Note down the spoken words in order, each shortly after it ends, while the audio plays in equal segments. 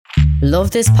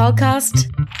Love this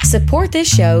podcast? Support this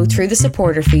show through the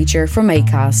supporter feature from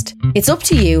Acast. It's up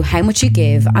to you how much you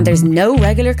give and there's no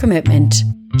regular commitment.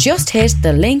 Just hit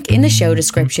the link in the show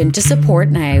description to support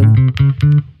now.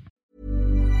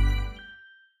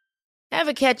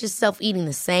 Ever catch yourself eating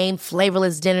the same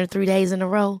flavorless dinner 3 days in a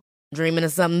row? Dreaming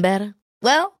of something better?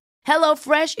 Well,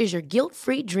 HelloFresh is your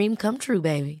guilt-free dream come true,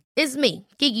 baby. It's me,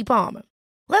 Keke Palmer.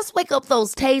 Let's wake up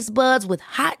those taste buds with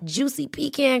hot, juicy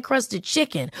pecan-crusted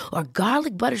chicken or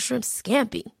garlic butter shrimp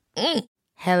scampi.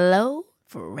 Hello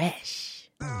Fresh.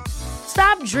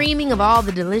 Stop dreaming of all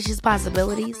the delicious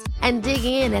possibilities and dig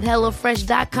in at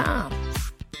HelloFresh.com.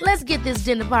 Let's get this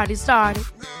dinner party started.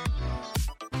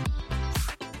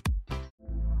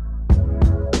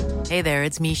 Hey there,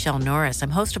 it's Michelle Norris.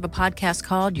 I'm host of a podcast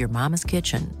called Your Mama's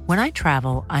Kitchen. When I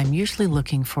travel, I'm usually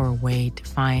looking for a way to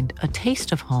find a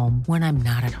taste of home when I'm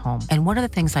not at home. And one of the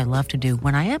things I love to do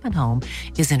when I am at home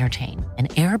is entertain. And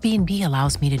Airbnb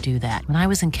allows me to do that. When I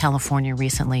was in California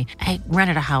recently, I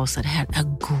rented a house that had a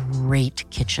great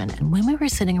kitchen. And when we were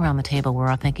sitting around the table, we're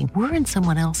all thinking, we're in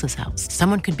someone else's house.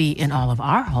 Someone could be in all of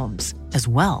our homes as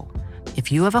well.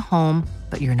 If you have a home,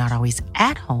 but you're not always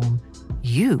at home,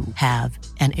 you have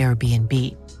an Airbnb.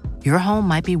 Your home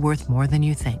might be worth more than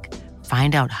you think.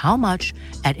 Find out how much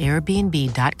at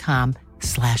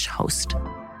airbnb.com/host.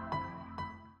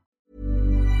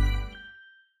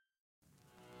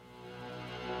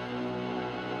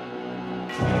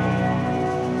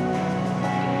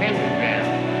 Pentagram,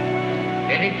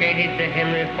 dedicated to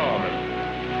Henry Foreman.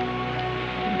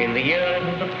 In the years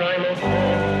of the primal force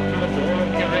and the dawn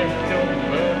of terrestrial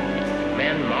birth,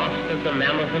 man mastered the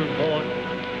mammoth and horse,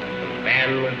 and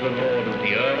man was the lord of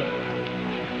the earth.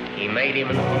 He made him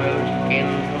an hollow skin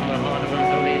from the heart of an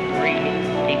holy tree.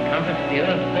 He compassed the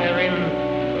earth therein,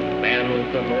 and man was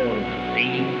the lord of the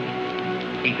sea.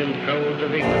 He controlled the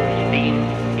vigorous steam,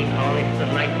 he harnessed the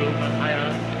lightning for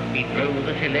hire, he drove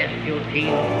the celestial team,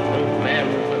 and man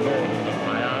was the lord of the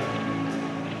fire.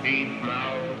 Deep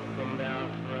mouths from their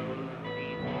thrones.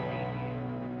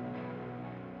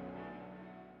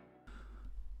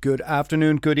 Good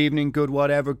afternoon, good evening, good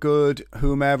whatever, good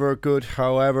whomever, good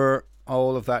however,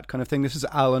 all of that kind of thing. This is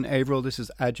Alan Averill. This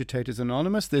is Agitators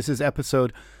Anonymous. This is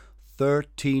episode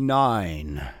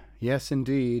 39. Yes,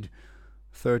 indeed,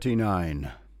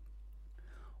 39.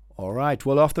 All right,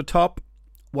 well, off the top,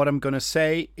 what I'm going to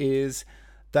say is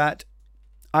that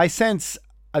I sense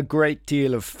a great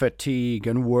deal of fatigue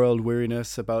and world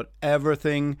weariness about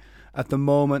everything at the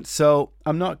moment. So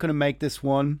I'm not going to make this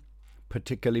one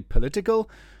particularly political,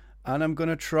 and I'm going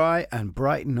to try and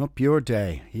brighten up your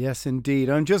day. Yes, indeed.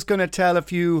 I'm just going to tell a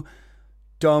few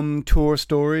dumb tour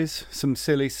stories, some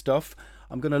silly stuff.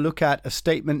 I'm going to look at a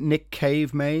statement Nick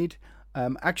Cave made,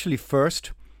 actually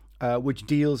first, which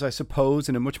deals, I suppose,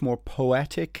 in a much more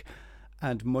poetic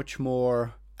and much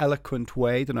more eloquent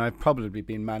way than I've probably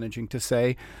been managing to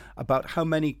say about how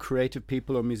many creative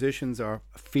people or musicians are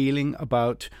feeling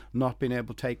about not being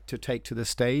able to take to the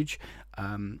stage.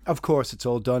 Of course, it's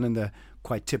all done in the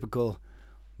quite typical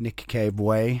Nick Cave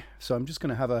way. So I'm just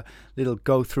going to have a little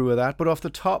go through of that. But off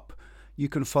the top, you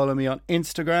can follow me on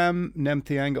Instagram,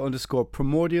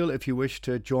 nemthianga_primordial, if you wish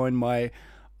to join my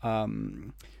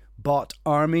bot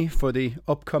army for the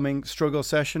upcoming struggle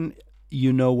session.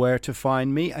 You know where to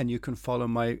find me, and you can follow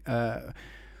my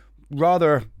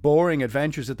rather boring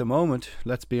adventures at the moment,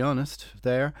 let's be honest,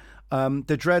 there.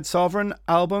 The Dread Sovereign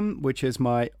album, which is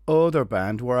my other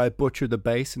band where I butcher the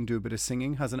bass and do a bit of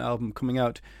singing, has an album coming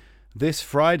out this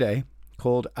Friday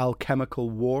called Alchemical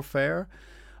Warfare.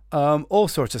 All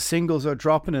sorts of singles are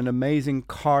dropping, an amazing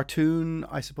cartoon.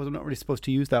 I suppose I'm not really supposed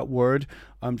to use that word.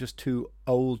 I'm just too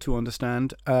old to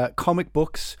understand. Comic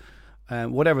books.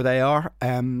 Whatever they are.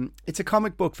 It's a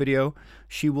comic book video,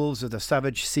 She-Wolves of the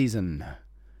Savage Season.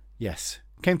 Yes,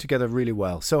 came together really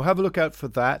well. So have a look out for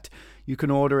that. You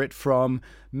can order it from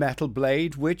Metal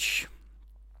Blade, which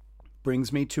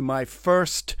brings me to my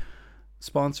first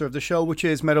sponsor of the show, which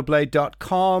is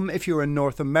metalblade.com. If you're in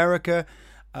North America,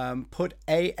 put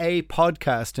AA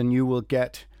podcast and you will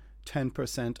get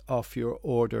 10% off your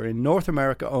order in North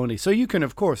America only. So you can,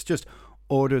 of course, just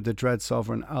order the Dread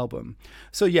Sovereign album.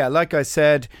 So yeah, like I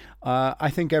said, I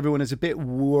think everyone is a bit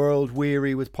world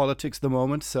weary with politics at the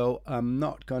moment, so I'm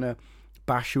not going to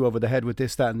bash you over the head with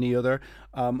this, that and the other.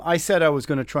 I said I was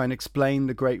going to try and explain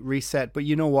the Great Reset, but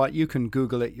you know what? You can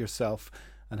Google it yourself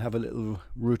and have a little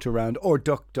root around, or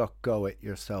DuckDuckGo it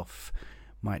yourself.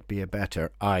 Might be a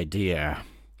better idea.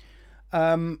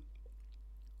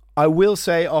 I will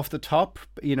say off the top,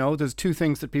 there's two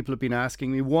things that people have been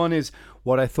asking me. One is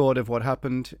what I thought of what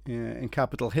happened in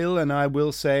Capitol Hill, and I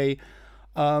will say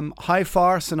High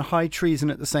farce and high treason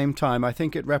at the same time. I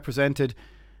think it represented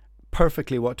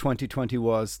perfectly what 2020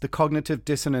 was. The cognitive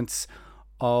dissonance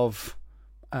of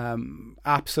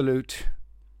absolute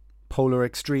polar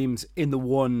extremes in the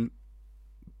one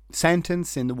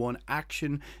sentence, in the one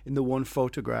action, in the one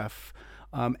photograph.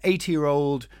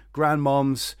 80-year-old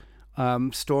grandmoms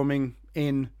storming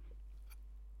in,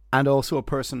 and also a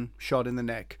person shot in the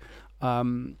neck.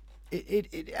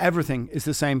 Everything is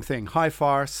the same thing. High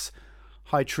farce,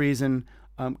 high treason,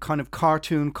 kind of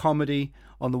cartoon comedy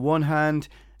on the one hand,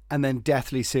 and then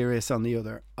deathly serious on the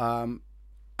other.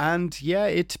 And yeah,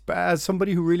 it, as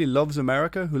somebody who really loves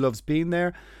America, who loves being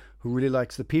there, who really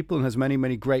likes the people and has many,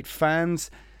 many great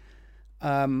fans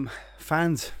and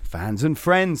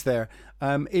friends there.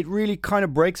 It really kind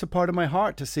of breaks a part of my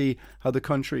heart to see how the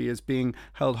country is being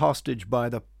held hostage by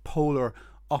the polar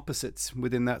opposites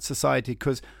within that society,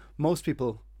 because most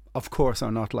people, of course,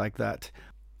 are not like that.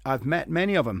 I've met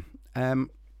many of them,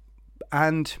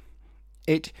 and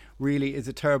it really is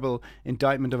a terrible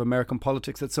indictment of American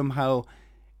politics that somehow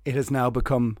it has now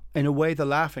become, in a way, the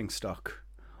laughingstock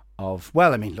of,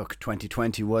 well, I mean, look,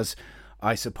 2020 was,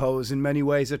 I suppose, in many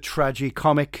ways a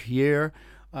tragicomic year,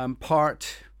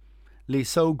 partly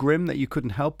so grim that you couldn't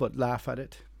help but laugh at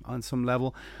it on some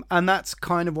level. And that's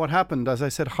kind of what happened. As I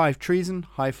said, high treason,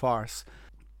 high farce.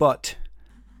 But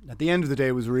at the end of the day,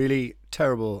 it was really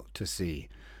terrible to see.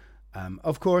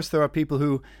 Of course, there are people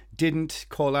who didn't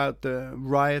call out the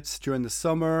riots during the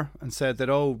summer and said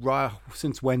that,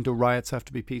 since when do riots have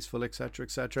to be peaceful, etc.,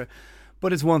 etc.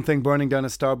 But it's one thing burning down a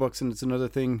Starbucks, and it's another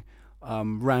thing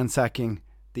ransacking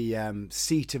the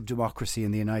seat of democracy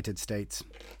in the United States.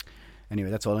 Anyway,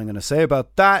 that's all I'm going to say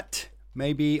about that.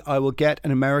 Maybe I will get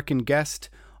an American guest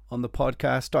on the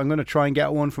podcast. I'm going to try and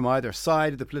get one from either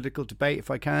side of the political debate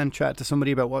if I can, chat to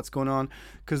somebody about what's going on.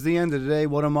 Because at the end of the day,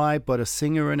 what am I but a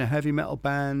singer in a heavy metal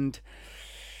band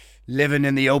living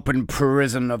in the open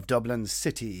prison of Dublin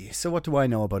City? So what do I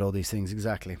know about all these things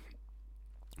exactly?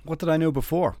 What did I know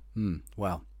before?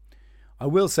 Well, I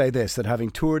will say this, that having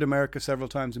toured America several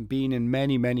times and been in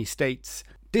many, many states,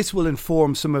 this will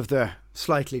inform some of the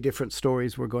slightly different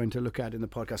stories we're going to look at in the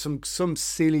podcast. Some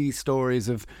silly stories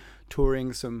of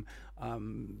touring, some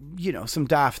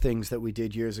daft things that we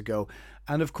did years ago.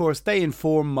 And of course, they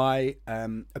inform my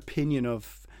opinion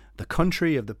of the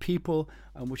country, of the people,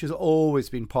 which has always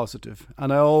been positive.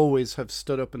 And I always have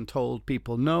stood up and told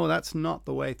people, no, that's not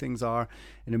the way things are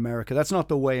in America. That's not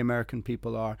the way American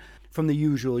people are. From the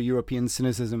usual European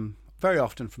cynicism, very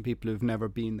often from people who've never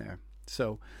been there.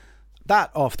 So that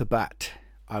off the bat,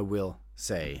 I will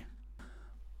say.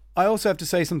 I also have to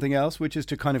say something else, which is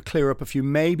to kind of clear up a few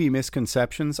maybe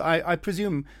misconceptions. I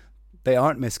presume they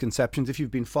aren't misconceptions. If you've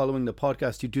been following the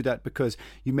podcast, you do that because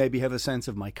you maybe have a sense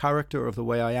of my character, of the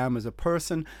way I am as a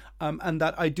person, and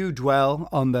that I do dwell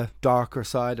on the darker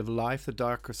side of life, the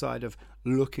darker side of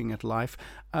looking at life.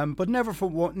 But never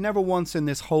once in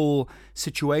this whole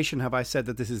situation have I said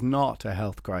that this is not a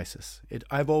health crisis.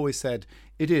 I've always said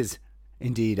it is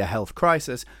indeed a health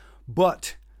crisis,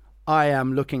 but I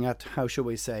am looking at, how shall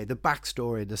we say, the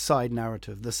backstory, the side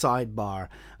narrative, the sidebar.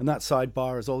 And that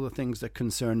sidebar is all the things that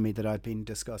concern me that I've been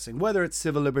discussing, whether it's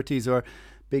civil liberties or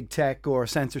big tech or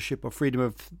censorship or freedom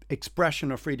of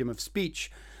expression or freedom of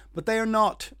speech. But they are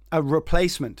not a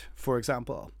replacement, for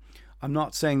example. I'm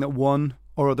not saying that one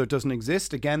or other doesn't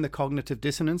exist. Again, the cognitive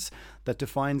dissonance that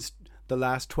defines the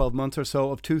last 12 months or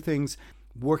so of two things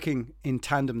working in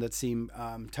tandem that seem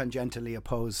tangentially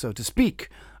opposed, so to speak.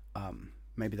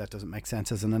 Maybe that doesn't make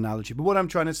sense as an analogy. But what I'm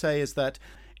trying to say is that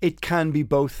it can be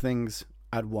both things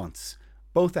at once.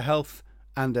 Both a health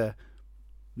and a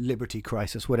liberty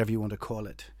crisis, whatever you want to call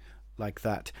it, like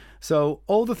that. So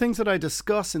all the things that I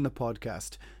discuss in the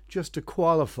podcast, just to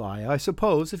qualify, I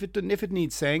suppose, if it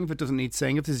needs saying, if it doesn't need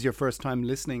saying, if this is your first time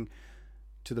listening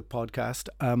to the podcast,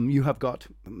 you have got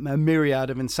a myriad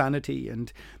of insanity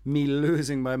and me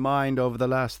losing my mind over the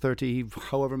last 30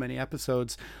 however many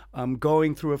episodes,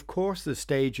 going through, of course, the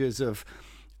stages of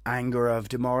anger, of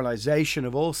demoralization,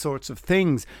 of all sorts of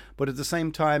things, but at the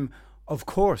same time, of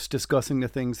course, discussing the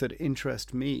things that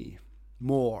interest me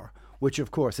more, which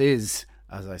of course is,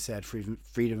 as I said,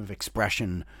 freedom of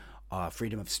expression,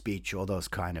 freedom of speech, all those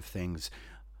kind of things,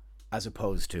 as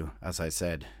opposed to, as I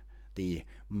said, the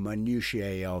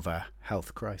minutiae of a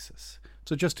health crisis.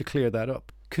 So just to clear that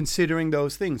up, considering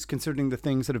those things, considering the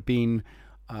things that have been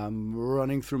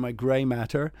running through my grey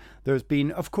matter, there's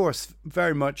been, of course,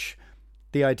 very much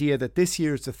the idea that this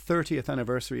year is the 30th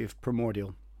anniversary of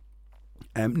Primordial.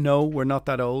 No, we're not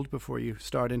that old before you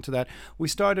start into that. We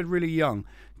started really young.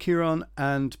 Kieran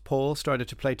and Paul started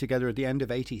to play together at the end of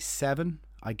 87.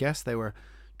 I guess they were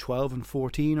 12 and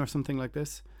 14 or something like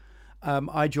this.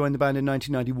 I joined the band in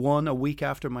 1991, a week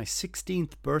after my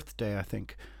 16th birthday, I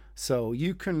think. So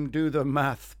you can do the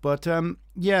math. But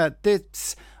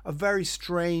it's a very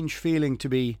strange feeling to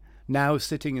be now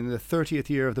sitting in the 30th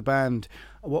year of the band.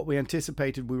 What we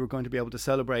anticipated we were going to be able to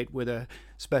celebrate with a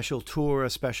special tour, a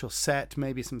special set,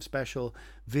 maybe some special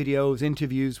videos,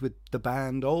 interviews with the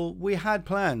band. We had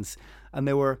plans, and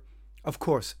they were, of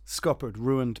course, scuppered,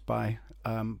 ruined by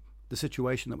the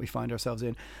situation that we find ourselves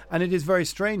in. And it is very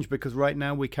strange because right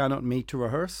now we cannot meet to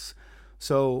rehearse.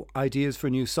 So ideas for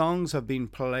new songs have been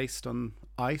placed on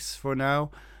ice for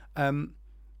now.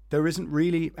 There isn't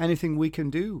really anything we can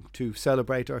do to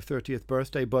celebrate our 30th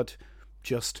birthday, but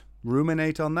just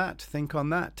ruminate on that, think on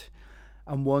that,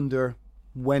 and wonder,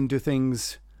 when do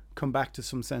things come back to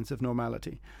some sense of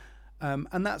normality?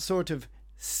 And that sort of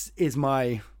is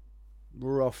my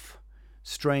rough,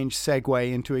 strange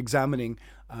segue into examining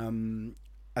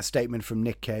a statement from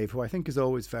Nick Cave, who I think is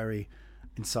always very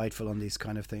insightful on these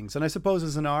kind of things. And I suppose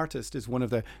as an artist is one of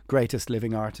the greatest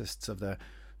living artists of the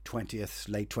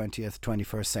late 20th,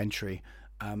 21st century.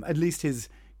 At least his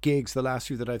gigs, the last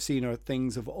few that I've seen, are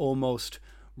things of almost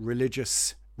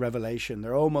religious revelation.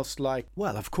 They're almost like,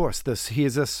 well, of course, he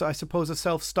is, I suppose, a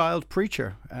self-styled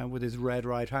preacher with his red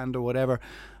right hand or whatever.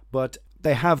 But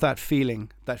they have that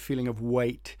feeling of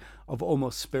weight, of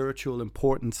almost spiritual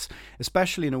importance,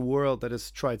 especially in a world that has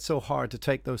tried so hard to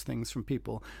take those things from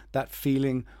people. That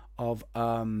feeling of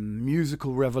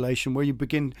musical revelation where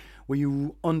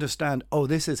you understand, oh,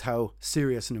 this is how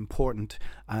serious and important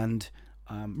and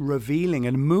revealing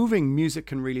and moving music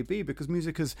can really be, because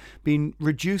music has been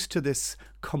reduced to this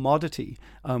commodity.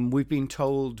 We've been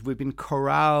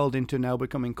corralled into now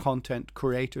becoming content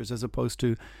creators as opposed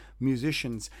to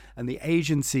musicians, and the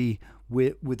agency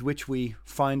with which we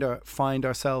find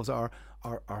ourselves, our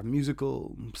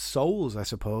musical souls, I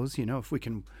suppose, if we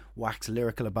can wax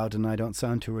lyrical about it and I don't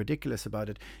sound too ridiculous about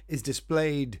it, is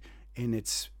displayed in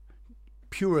its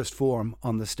purest form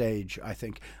on the stage, I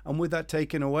think. And with that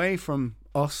taken away from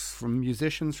us, from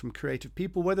musicians, from creative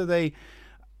people, whether they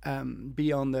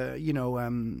be on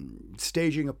the,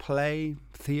 staging a play,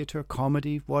 theatre,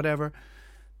 comedy, whatever,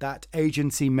 that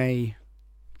agency may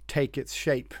take its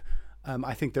shape.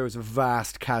 I think there is a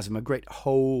vast chasm, a great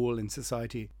hole in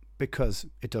society, because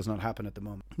it does not happen at the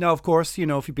moment. Now, of course,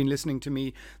 if you've been listening to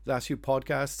me the last few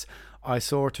podcasts, I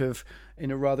sort of,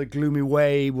 in a rather gloomy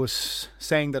way, was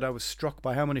saying that I was struck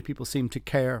by how many people seem to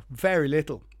care very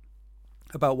little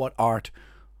about what art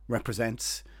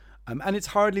represents. And it's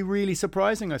hardly really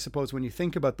surprising, I suppose, when you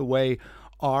think about the way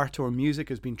art or music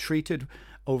has been treated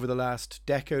over the last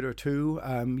decade or two.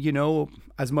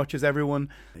 As much as everyone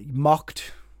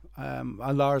mocked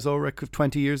Lars Ulrich of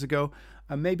 20 years ago,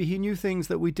 and maybe he knew things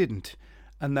that we didn't.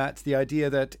 And that's the idea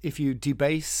that if you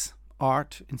debase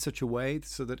art in such a way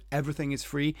so that everything is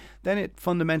free, then it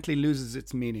fundamentally loses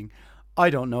its meaning. I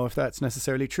don't know if that's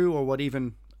necessarily true, or what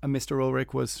even Mr.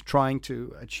 Ulrich was trying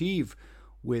to achieve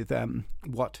with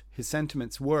what his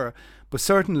sentiments were. But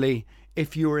certainly,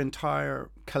 if your entire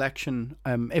collection,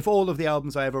 if all of the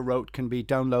albums I ever wrote can be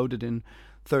downloaded in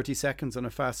 30 seconds on a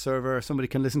fast server, somebody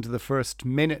can listen to the first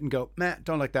minute and go, meh,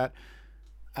 don't like that,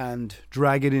 and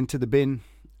drag it into the bin,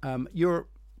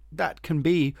 that can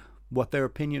be what their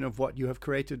opinion of what you have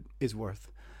created is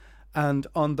worth. And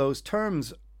on those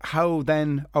terms, how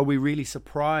then are we really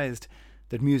surprised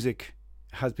that music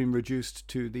has been reduced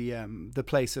to the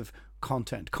place of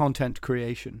content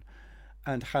creation,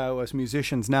 and how as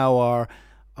musicians now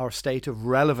our state of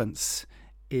relevance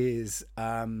is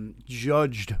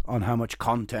judged on how much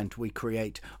content we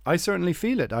create? I certainly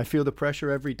feel it. I feel the pressure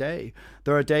every day.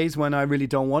 There are days when I really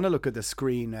don't want to look at the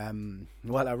screen. I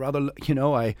rather,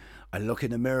 I look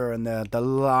in the mirror and the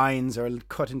lines are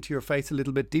cut into your face a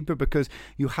little bit deeper, because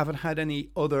you haven't had any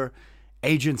other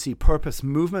agency, purpose,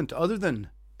 movement other than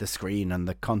the screen and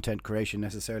the content creation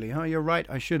necessarily. Oh, you're right,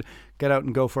 I should get out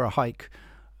and go for a hike.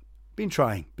 Been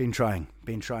trying.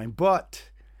 But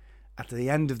at the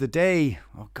end of the day,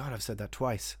 oh God, I've said that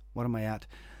twice. What am I at?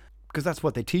 Because that's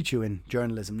what they teach you in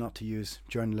journalism, not to use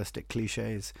journalistic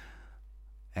cliches.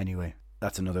 Anyway,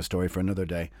 that's another story for another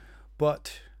day.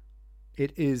 But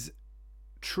it is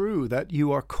true that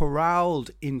you are corralled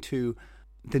into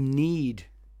the need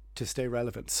to stay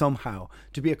relevant somehow,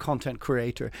 to be a content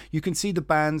creator. You can see the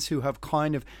bands who have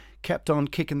kind of kept on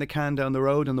kicking the can down the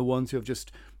road, and the ones who have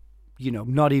just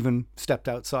not even stepped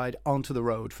outside onto the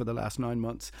road for the last 9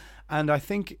 months. And I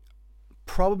think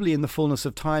probably in the fullness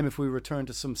of time, if we return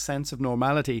to some sense of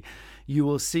normality, you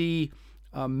will see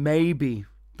maybe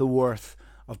the worth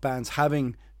of bands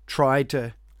having tried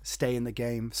to stay in the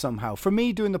game somehow. For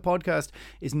me, doing the podcast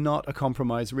is not a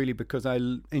compromise, really, because I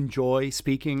enjoy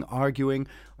speaking, arguing.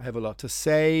 I have a lot to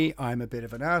say. I'm a bit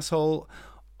of an asshole.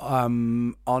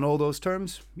 On all those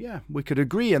terms, yeah, we could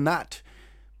agree, and that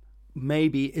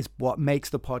maybe is what makes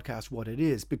the podcast what it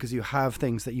is, because you have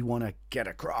things that you want to get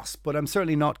across. But I'm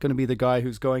certainly not going to be the guy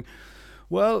who's going,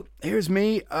 well, here's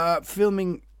me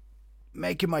filming,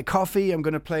 making my coffee. I'm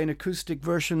going to play an acoustic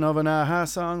version of an a-ha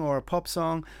song or a pop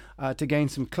song to gain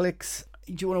some clicks.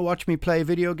 Do you want to watch me play a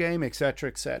video game, etc.,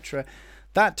 etc.?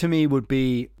 That to me would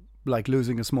be like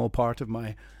losing a small part of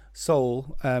my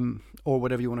soul, or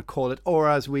whatever you want to call it, or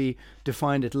as we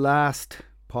defined it last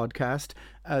podcast,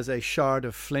 as a shard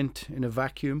of flint in a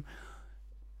vacuum.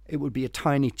 It would be a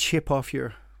tiny chip off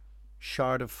your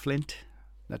shard of flint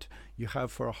that you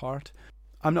have for a heart.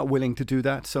 I'm not willing to do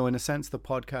that. So in a sense, the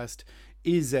podcast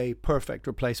is a perfect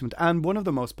replacement, and one of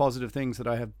the most positive things that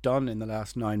I have done in the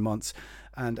last 9 months.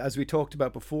 And as we talked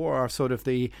about before, are sort of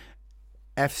the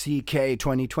FCK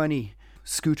 2020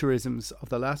 scooterisms of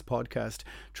the last podcast,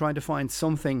 trying to find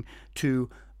something to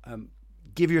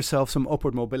give yourself some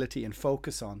upward mobility and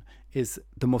focus on is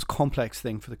the most complex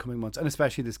thing for the coming months, and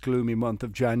especially this gloomy month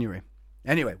of January.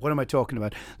 Anyway, what am I talking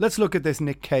about? Let's look at this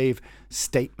Nick Cave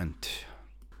statement.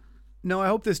 Now, I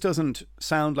hope this doesn't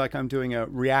sound like I'm doing a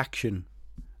reaction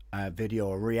video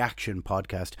or reaction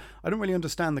podcast. I don't really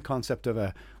understand the concept of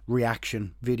a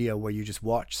reaction video where you just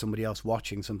watch somebody else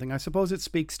watching something. I suppose it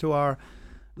speaks to our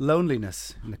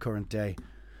loneliness in the current day.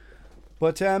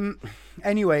 But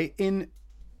anyway,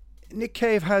 Nick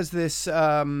Cave has this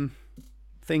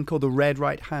thing called the Red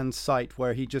Right Hand site,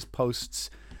 where he just posts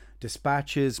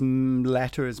dispatches,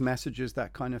 letters, messages,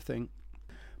 that kind of thing.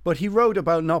 But he wrote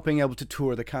about not being able to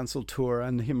tour, the cancelled tour,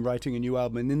 and him writing a new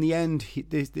album. And in the end,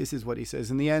 this is what he says.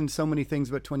 In the end, so many things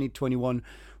about 2021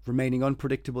 remaining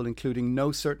unpredictable, including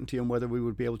no certainty on whether we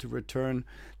would be able to return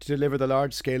to deliver the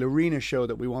large-scale arena show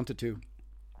that we wanted to.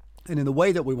 And in the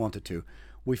way that we wanted to,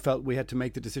 we felt we had to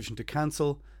make the decision to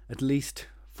cancel, at least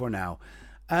for now.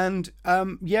 And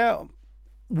yeah,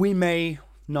 we may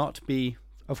not be,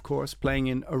 of course, playing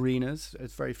in arenas.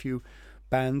 It's very few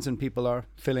bands and people are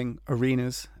filling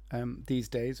arenas these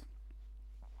days.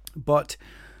 But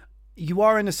you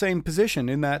are in the same position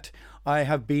in that I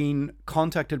have been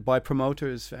contacted by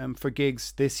promoters for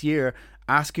gigs this year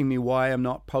asking me why I'm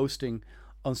not posting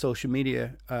on social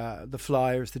media the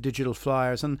flyers, the digital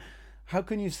flyers. And how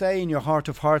can you say in your heart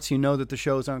of hearts you know that the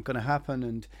shows aren't going to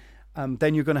happen, and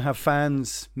then you're going to have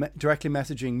fans directly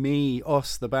messaging me,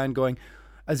 us, the band, going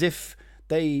as if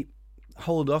they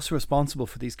hold us responsible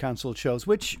for these cancelled shows,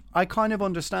 which I kind of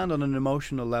understand on an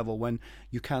emotional level. When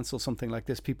you cancel something like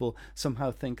this, people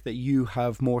somehow think that you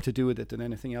have more to do with it than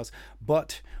anything else.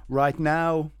 But right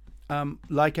now,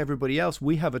 like everybody else,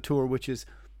 we have a tour which is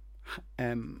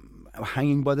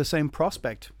hanging by the same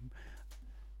prospect,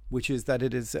 which is that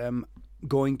it is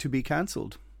going to be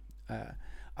cancelled.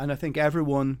 And I think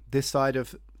everyone this side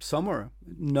of summer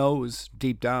knows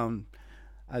deep down,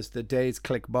 as the days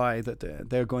click by, that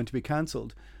they're going to be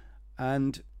cancelled.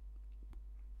 And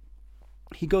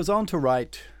he goes on to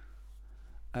write,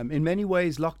 in many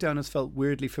ways, lockdown has felt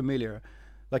weirdly familiar,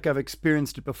 like I've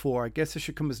experienced it before. I guess it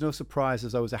should come as no surprise,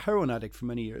 as I was a heroin addict for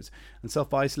many years, and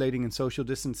self-isolating and social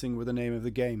distancing were the name of the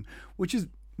game, which is,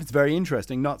 it's very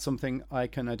interesting, not something I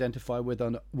can identify with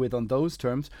on those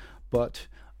terms. But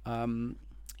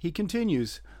he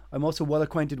continues, I'm also well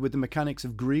acquainted with the mechanics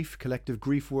of grief. Collective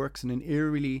grief works in an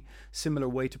eerily similar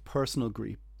way to personal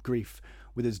grief,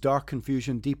 with its dark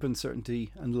confusion, deep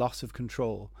uncertainty, and loss of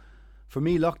control. For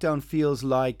me, lockdown feels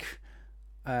like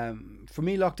a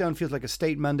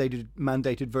state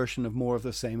mandated version of more of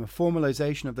the same, a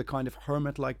formalization of the kind of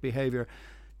hermit-like behaviour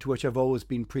to which I've always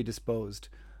been predisposed.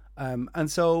 And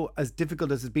so, as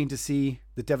difficult as it's been to see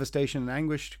the devastation and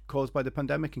anguish caused by the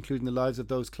pandemic, including the lives of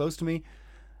those close to me,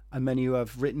 and many who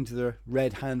have written to the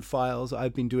Red Hand files,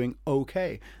 I've been doing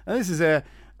okay. And this is a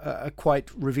quite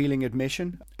revealing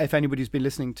admission. If anybody's been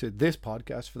listening to this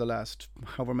podcast for the last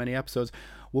however many episodes,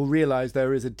 will realise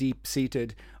there is a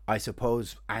deep-seated, I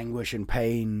suppose, anguish and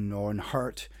pain or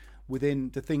hurt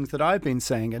within the things that I've been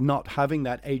saying, and not having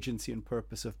that agency and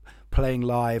purpose of playing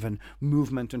live and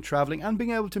movement and travelling and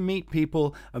being able to meet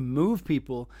people and move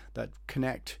people that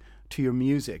connect to your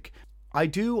music. I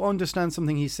do understand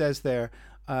something he says there,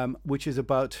 which is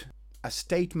about a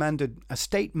state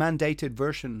mandated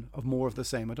version of more of the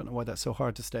same. I don't know why that's so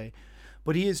hard to say,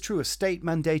 but he is true, a state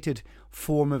mandated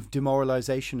form of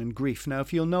demoralization and grief. Now,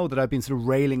 if you'll know that I've been sort of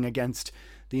railing against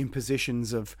the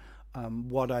impositions of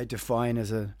what I define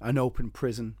as an open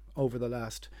prison over the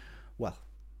last, well,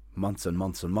 months and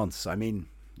months and months. I mean,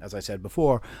 as I said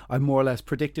before, I more or less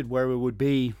predicted where we would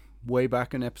be way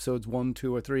back in episodes 1,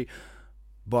 2 or 3.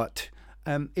 But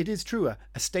it is true,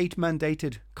 a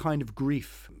state-mandated kind of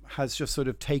grief has just sort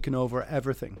of taken over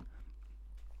everything.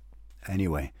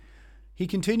 Anyway, he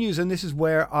continues, and this is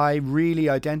where I really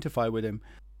identify with him.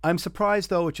 I'm surprised,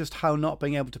 though, at just how not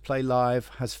being able to play live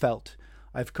has felt.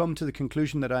 I've come to the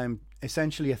conclusion that I am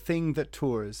essentially a thing that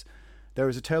tours. There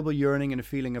is a terrible yearning and a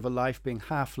feeling of a life being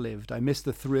half-lived. I miss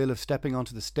the thrill of stepping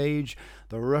onto the stage,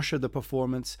 the rush of the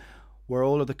performance, where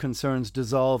all of the concerns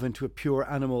dissolve into a pure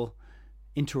animal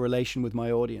interrelation with my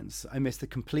audience. I miss the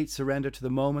complete surrender to the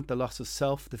moment, the loss of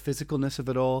self, the physicalness of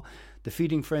it all, the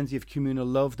feeding frenzy of communal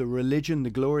love, the religion, the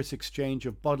glorious exchange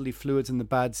of bodily fluids and the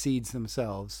bad seeds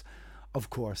themselves. Of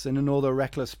course, and in all their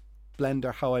reckless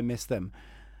splendour, how I miss them.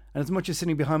 And as much as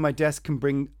sitting behind my desk can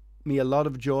bring me a lot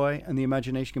of joy and the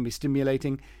imagination can be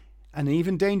stimulating, and an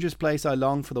even dangerous place, I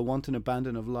long for the wanton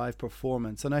abandon of live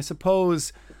performance. And I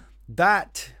suppose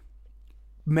that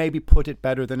maybe put it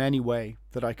better than any way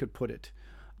that I could put it.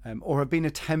 Or have been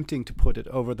attempting to put it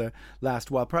over the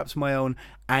last while. Perhaps my own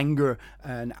anger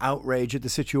and outrage at the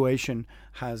situation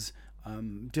has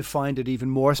defined it even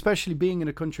more, especially being in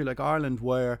a country like Ireland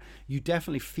where you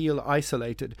definitely feel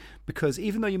isolated, because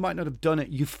even though you might not have done it,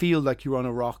 you feel like you're on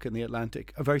a rock in the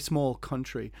Atlantic, a very small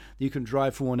country that you can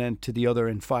drive from one end to the other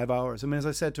in 5 hours. I mean, as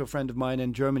I said to a friend of mine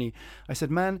in Germany, I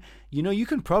said, man, you know, you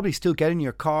can probably still get in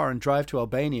your car and drive to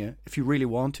Albania if you really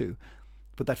want to.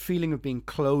 But that feeling of being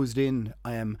closed in,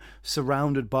 I am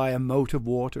surrounded by a moat of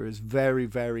water, is very,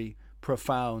 very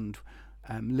profound.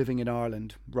 Living in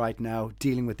Ireland right now,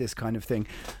 dealing with this kind of thing.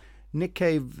 Nick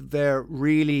Cave there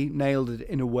really nailed it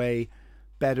in a way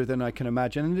better than I can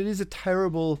imagine. And it is a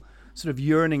terrible sort of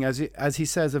yearning, as he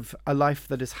says, of a life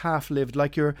that is half-lived,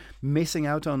 like you're missing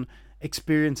out on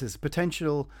experiences,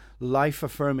 potential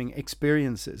life-affirming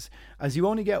experiences, as you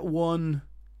only get one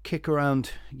kick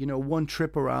around, you know, one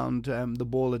trip around the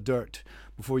ball of dirt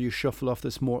before you shuffle off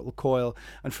this mortal coil.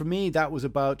 And for me, that was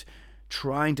about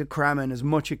trying to cram in as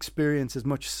much experience, as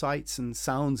much sights and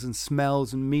sounds and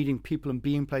smells and meeting people and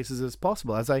being places as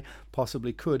possible, as I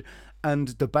possibly could. And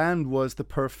the band was the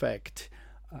perfect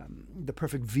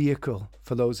vehicle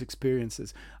for those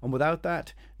experiences. And without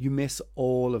that, you miss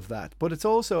all of that. But it's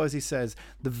also, as he says,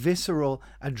 the visceral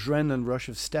adrenaline rush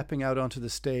of stepping out onto the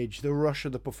stage, the rush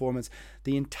of the performance,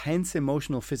 the intense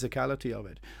emotional physicality of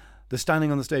it, the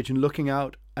standing on the stage and looking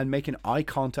out and making eye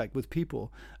contact with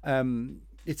people.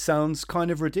 It sounds kind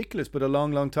of ridiculous, but a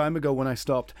long, long time ago when I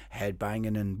stopped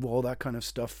headbanging and all that kind of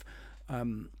stuff,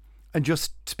 and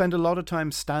just spend a lot of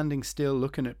time standing still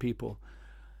looking at people,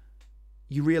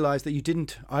 you realise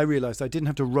that I realised I didn't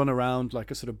have to run around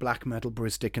like a sort of black metal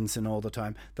Bruce Dickinson all the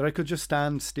time, that I could just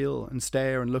stand still and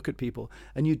stare and look at people.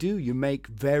 And you make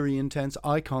very intense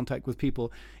eye contact with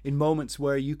people in moments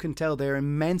where you can tell they're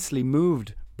immensely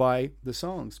moved by the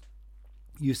songs.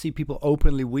 You see people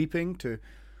openly weeping to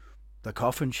the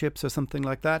Coffin Ships or something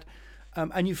like that.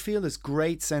 And you feel this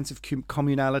great sense of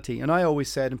communality. And I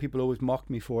always said, and people always mocked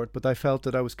me for it, but I felt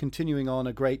that I was continuing on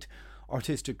a great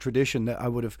artistic tradition that I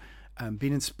would have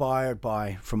been inspired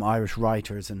by from Irish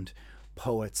writers and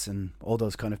poets and all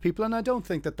those kind of people. And I don't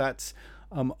think that that's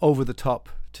over the top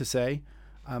to say.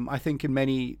 I think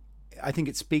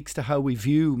it speaks to how we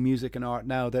view music and art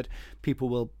now, that people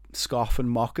will scoff and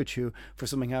mock at you for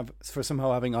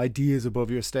somehow having ideas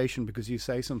above your station because you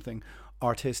say something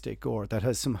artistic or that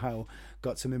has somehow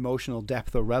got some emotional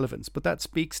depth or relevance. But that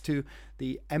speaks to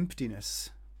the emptiness,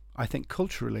 I think,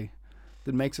 culturally,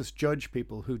 that makes us judge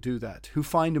people who do that, who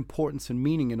find importance and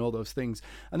meaning in all those things.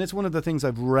 And it's one of the things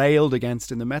I've railed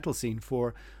against in the metal scene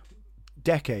for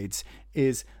decades,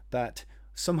 is that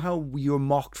somehow you're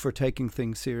mocked for taking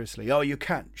things seriously. Oh, you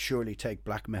can't surely take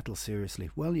black metal seriously.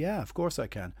 Well, yeah, of course I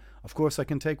can. Of course I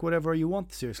can take whatever you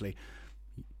want seriously.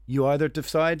 You either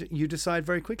decide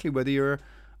very quickly whether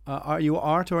are you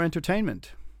art or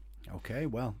entertainment. Okay,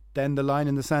 well, then the line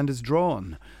in the sand is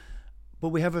drawn. But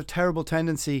we have a terrible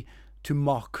tendency to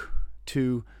mock,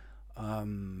 to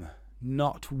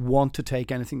not want to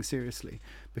take anything seriously,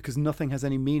 because nothing has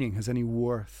any meaning, has any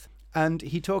worth. And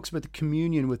he talks about the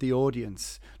communion with the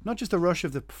audience, not just the rush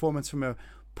of the performance from a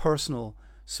personal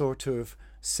sort of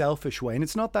selfish way. And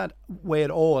it's not that way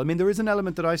at all. I mean, there is an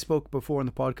element that I spoke before in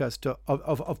the podcast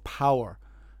of power.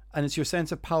 And it's your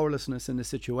sense of powerlessness in the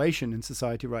situation in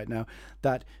society right now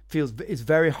that is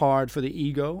very hard for the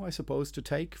ego, I suppose, to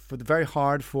take, very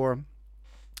hard for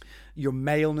your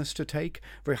maleness to take,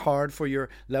 very hard for your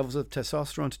levels of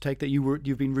testosterone to take, that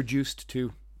you've been reduced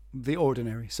to the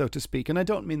ordinary, so to speak. And I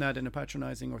don't mean that in a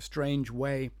patronizing or strange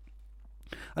way.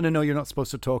 And I know you're not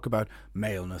supposed to talk about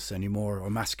maleness anymore or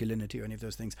masculinity or any of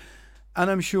those things. And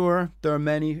I'm sure there are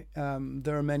many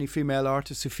female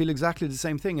artists who feel exactly the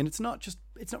same thing. And it's not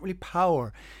really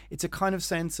power. It's a kind of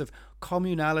sense of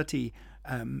communality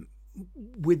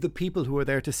with the people who are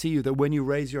there to see you, that when you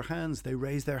raise your hands, they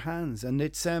raise their hands. And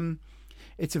it's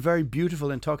a very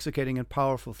beautiful, intoxicating and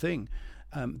powerful thing.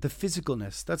 The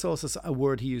physicalness, that's also a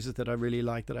word he uses that I really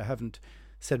like, that I haven't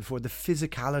said before, the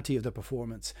physicality of the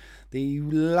performance. The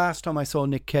last time I saw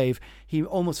Nick Cave, he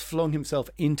almost flung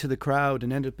himself into the crowd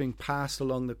and ended up being passed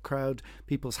along the crowd,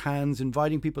 people's hands,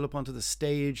 inviting people up onto the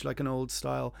stage like an old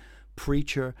style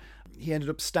preacher. He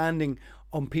ended up standing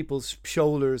on people's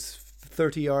shoulders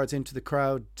 30 yards into the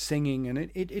crowd singing, and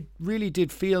it really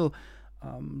did feel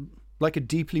like a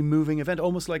deeply moving event,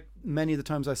 almost like many of the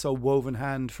times I saw Woven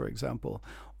Hand, for example,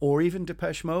 or even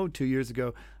Depeche Mode 2 years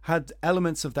ago, had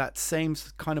elements of that same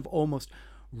kind of almost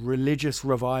religious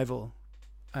revival,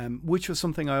 which was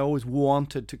something I always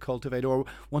wanted to cultivate, or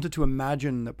wanted to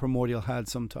imagine that Primordial had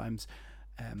sometimes,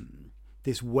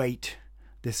 this weight,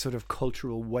 this sort of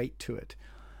cultural weight to it.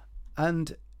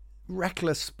 And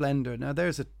reckless splendor. Now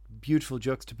there's a beautiful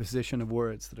juxtaposition of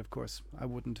words that, of course, I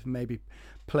wouldn't have maybe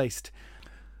placed.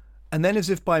 And then, as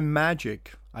if by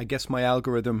magic, I guess my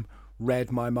algorithm read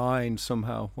my mind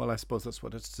somehow. Well, I suppose that's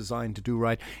what it's designed to do,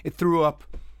 right? It threw up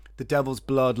The Devil's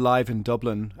Blood live in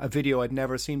Dublin, a video I'd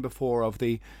never seen before of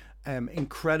the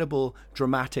incredible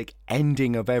dramatic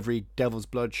ending of every Devil's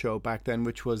Blood show back then,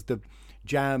 which was the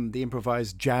jam, the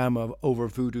improvised jam of Over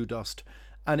Voodoo Dust.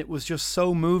 And it was just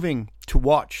so moving to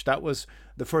watch. That was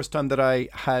the first time that I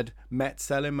had met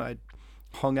Selim. I'd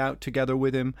hung out together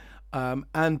with him.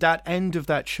 And that end of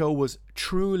that show was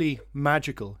truly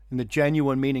magical in the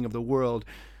genuine meaning of the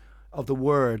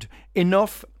word,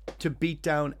 enough to beat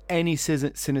down any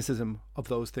cynicism of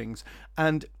those things.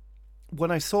 And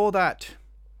when I saw that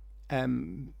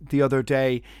the other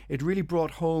day, it really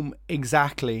brought home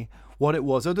exactly what it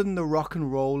was, other than the rock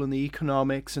and roll and the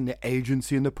economics and the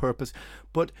agency and the purpose,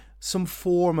 but some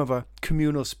form of a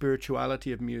communal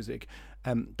spirituality of music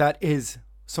that is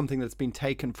something that's been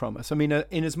taken from us. I mean,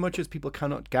 in as much as people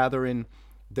cannot gather in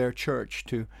their church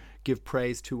to give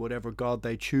praise to whatever God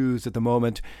they choose at the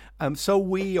moment, so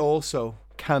we also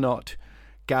cannot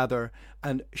gather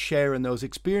and share in those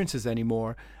experiences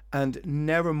anymore. And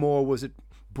never more was it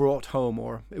brought home,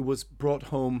 or it was brought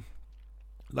home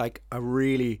like a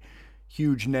really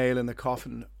huge nail in the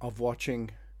coffin of watching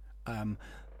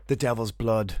The Devil's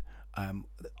Blood,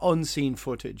 unseen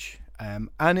footage,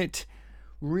 and it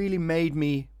really made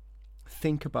me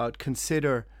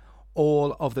consider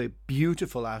all of the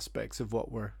beautiful aspects of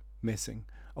what we're missing,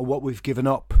 or what we've given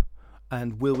up,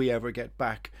 and will we ever get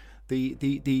back.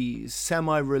 The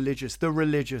semi-religious, the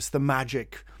religious, the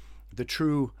magic, the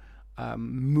true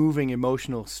moving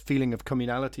emotional feeling of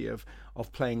communality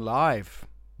of playing live.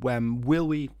 When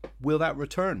will that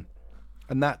return?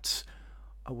 And that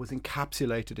was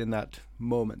encapsulated in that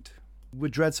moment.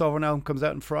 With Dread Sovereign album comes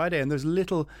out on Friday, and there's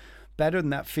little better than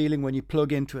that feeling when you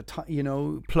plug in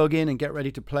and get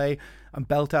ready to play and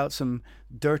belt out some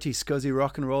dirty, scuzzy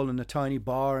rock and roll in a tiny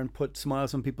bar and put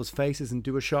smiles on people's faces and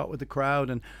do a shot with the crowd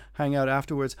and hang out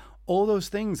afterwards. All those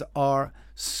things are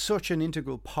such an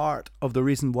integral part of the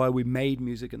reason why we made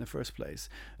music in the first place,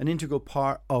 an integral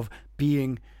part of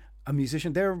being a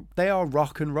musician. They are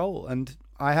rock and roll. And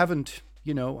I haven't,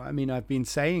 I've been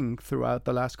saying throughout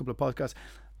the last couple of podcasts,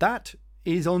 that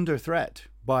is under threat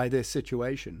by this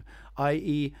situation,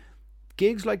 i.e.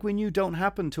 gigs like We Knew don't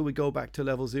happen till we go back to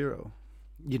level zero.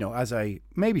 As I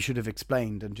maybe should have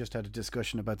explained and just had a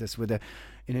discussion about this in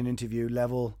an interview,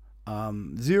 level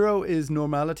 0 is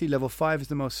normality, level 5 is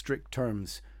the most strict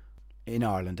terms in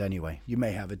Ireland anyway. You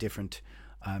may have a different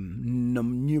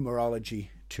numerology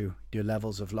to your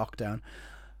levels of lockdown.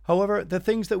 However, the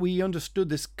things that we understood,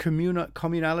 this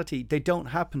communality, they don't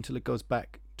happen till it goes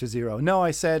back to zero. No,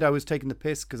 I said I was taking the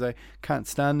piss because I can't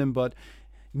stand him, but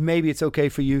maybe it's okay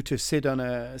for you to sit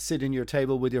in your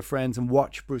table with your friends and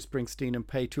watch Bruce Springsteen and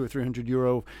pay 200 or 300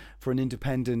 euro for an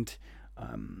independent,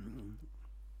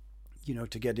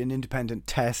 to get an independent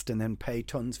test, and then pay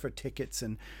tons for tickets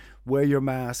and wear your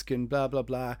mask and blah, blah,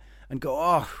 blah, and go,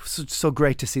 oh, so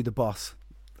great to see the boss.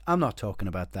 I'm not talking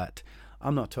about that.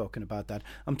 I'm talking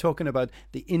about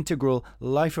the integral,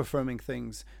 life-affirming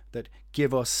things that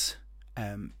give us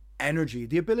energy,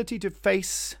 the ability to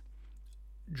face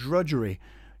drudgery,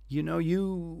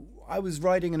 I was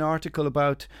writing an article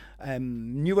about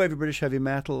new wave of British heavy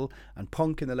metal and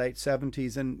punk in the late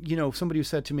 70s. And, somebody who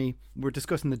said to me, we're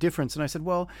discussing the difference. And I said,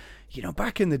 well,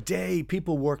 back in the day,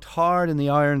 people worked hard in the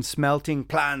iron smelting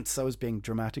plants. I was being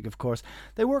dramatic, of course.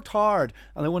 They worked hard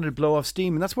and they wanted to blow off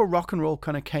steam. And that's where rock and roll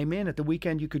kind of came in. At the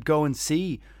weekend, you could go and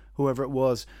see whoever it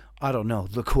was, I don't know,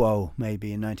 Le Quo, maybe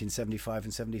in 1975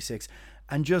 and 76,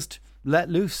 and just let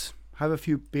loose. Have a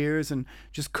few beers and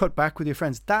just cut back with your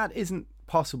friends. That isn't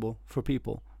possible for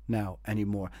people now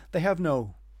anymore. They have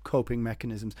no coping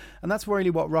mechanisms. And that's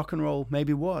really what rock and roll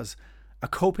maybe was. A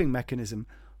coping mechanism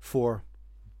for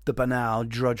the banal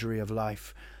drudgery of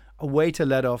life. A way to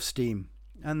let off steam.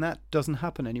 And that doesn't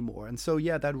happen anymore. And so,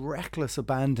 that reckless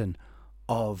abandon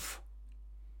of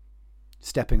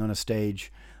stepping on a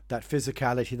stage, that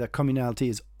physicality, that communality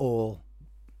is all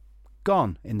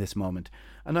gone in this moment.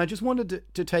 And I just wanted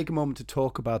to take a moment to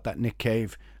talk about that Nick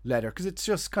Cave letter, because it's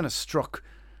just kind of struck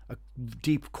a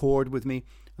deep chord with me.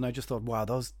 And I just thought,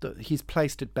 wow, he's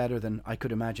placed it better than I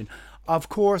could imagine. Of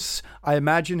course, I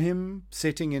imagine him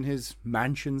sitting in his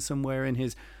mansion somewhere in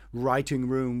his writing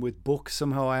room with books.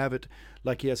 Somehow I have it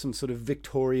like he has some sort of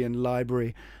Victorian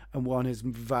library, and on his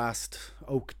vast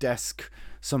oak desk,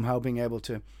 somehow being able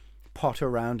to potter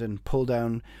around and pull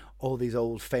down all these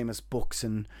old famous books.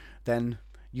 And then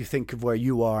you think of where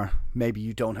you are. Maybe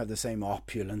you don't have the same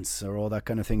opulence or all that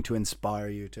kind of thing to inspire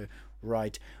you to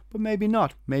write, but maybe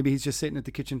not. Maybe he's just sitting at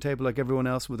the kitchen table like everyone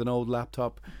else with an old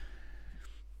laptop,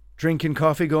 drinking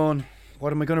coffee, going,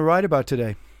 what am I going to write about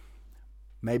today?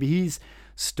 Maybe he's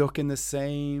stuck in the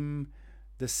same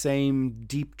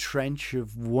deep trench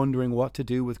of wondering what to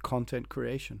do with content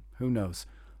creation. Who knows?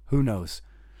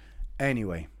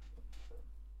 Anyway,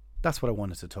 that's what I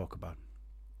wanted to talk about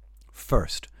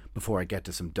first, before I get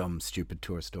to some dumb, stupid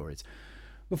tour stories.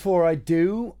 Before I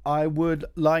do, I would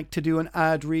like to do an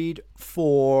ad read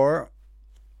for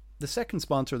the second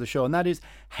sponsor of the show, and that is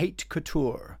Hate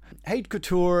Couture. Hate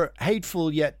Couture,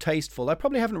 hateful yet tasteful. I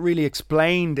probably haven't really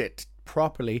explained it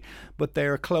properly, but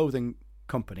they're a clothing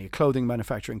company, a clothing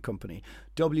manufacturing company.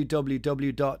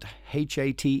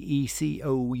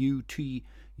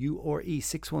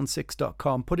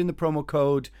 www.hatecouture616.com. Put in the promo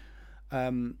code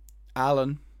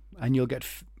Alan, and you'll get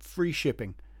free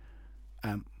shipping.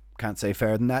 Can't say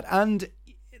fairer than that. And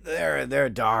they're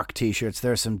dark t-shirts.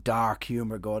 There's some dark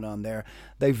humor going on there.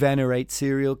 They venerate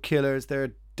serial killers. There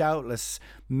are doubtless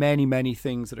many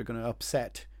things that are going to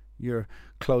upset your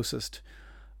closest,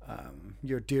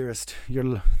 your dearest,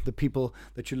 the people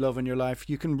that you love in your life.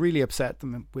 You can really upset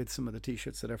them with some of the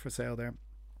t-shirts that are for sale there.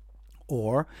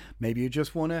 Or maybe you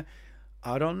just want to,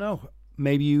 I don't know,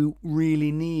 maybe you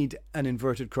really need an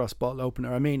inverted cross bottle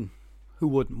opener. I mean, who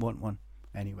wouldn't want one?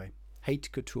 Anyway,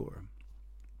 Hate Couture.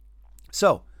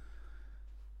 So,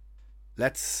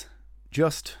 let's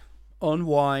just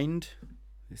unwind,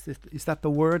 is that the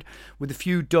word? With a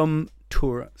few dumb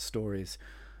tour stories.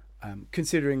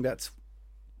 Considering that's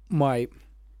my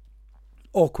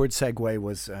awkward segue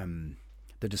was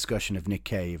the discussion of Nick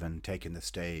Cave and taking the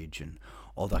stage and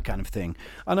all that kind of thing.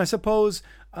 And I suppose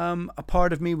a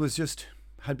part of me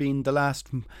had been the last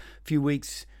few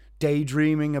weeks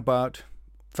daydreaming about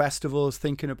festivals,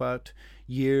 thinking about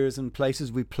years and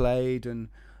places we played and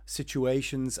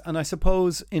situations. And I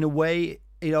suppose in a way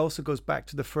it also goes back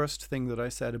to the first thing that I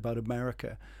said about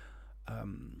America,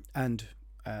 and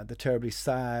the terribly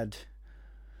sad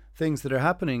things that are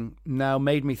happening now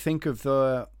made me think of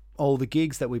all the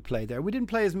gigs that we played there. We didn't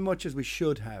play as much as we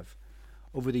should have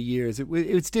over the years.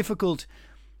 It's difficult,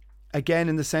 again,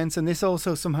 in the sense, and this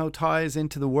also somehow ties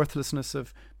into the worthlessness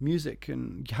of music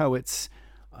and how it's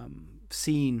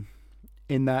seen,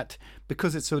 in that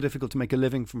because it's so difficult to make a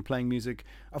living from playing music.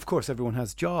 Of course, everyone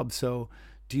has jobs. So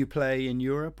do you play in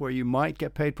Europe where you might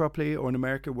get paid properly, or in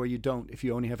America where you don't, if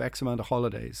you only have X amount of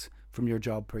holidays from your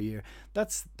job per year?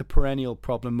 That's the perennial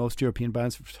problem most European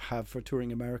bands have for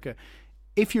touring America.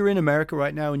 If you're in America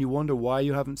right now and you wonder why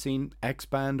you haven't seen X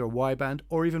band or Y band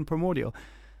or even Primordial,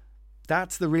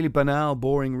 that's the really banal,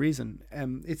 boring reason.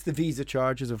 It's the visa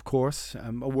charges, of course.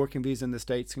 A working visa in the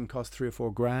States can cost $3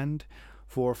 or $4 grand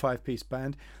for a 5-piece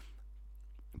band.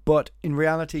 But in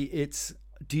reality, it's,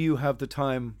 do you have the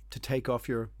time to take off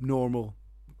your normal,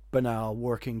 banal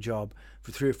working job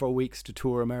for 3 or 4 weeks to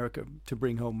tour America to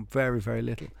bring home very, very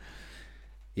little?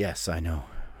 Yes, I know.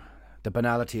 The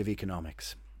banality of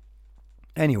economics.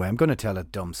 Anyway, I'm going to tell a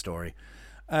dumb story.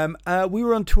 We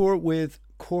were on tour with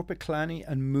Corpit Clanny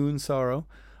and Moon Sorrow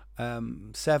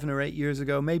 7 or 8 years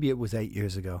ago. Maybe it was 8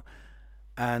 years ago.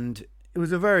 And it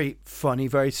was a very funny,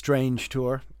 very strange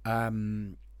tour.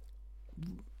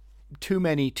 Too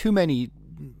many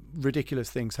ridiculous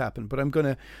things happen. But I'm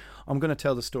gonna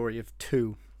tell the story of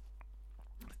two.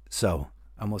 So,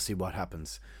 and we'll see what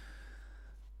happens.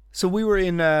 So we were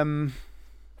in,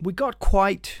 we got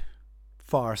quite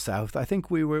far south. I think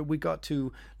we got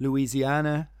to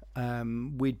Louisiana.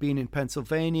 We'd been in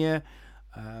Pennsylvania.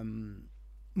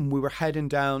 We were heading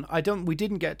down. We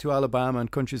didn't get to Alabama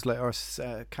and countries like or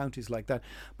counties like that,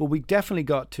 but we definitely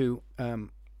got to.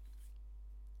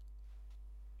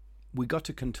 We got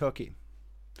to Kentucky,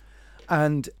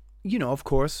 and of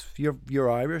course,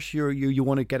 you're Irish. You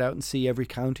want to get out and see every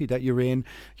county that you're in.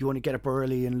 You want to get up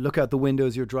early and look out the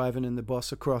windows. You're driving in the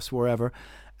bus across wherever,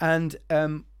 and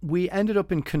we ended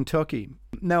up in Kentucky.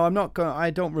 Now I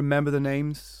don't remember the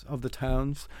names of the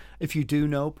towns. If you do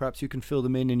know, perhaps you can fill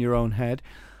them in your own head.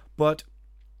 But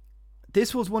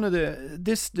this was one of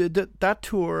that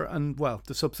tour, and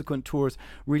the subsequent tours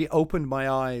really opened my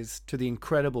eyes to the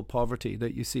incredible poverty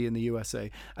that you see in the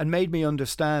USA, and made me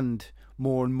understand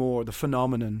more and more the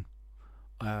phenomenon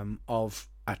of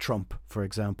a Trump, for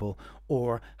example,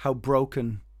 or how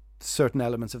broken certain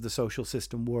elements of the social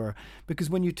system were. Because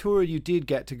when you tour, you did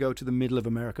get to go to the middle of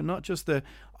America, not just the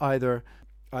either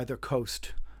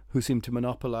coast, who seemed to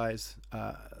monopolize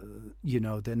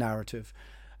the narrative.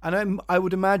 And I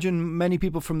would imagine many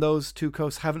people from those two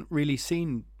coasts haven't really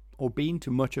seen or been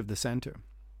to much of the center.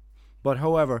 But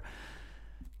however,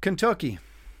 Kentucky,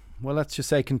 well, let's just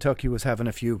say Kentucky was having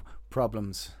a few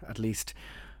problems, at least.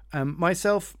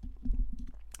 Myself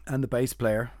and the bass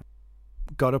player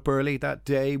got up early that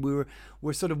day. We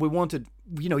wanted,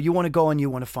 you want to go and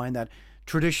you want to find that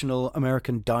traditional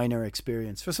American diner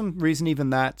experience. For some reason,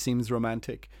 even that seems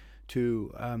romantic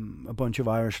to a bunch of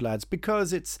Irish lads,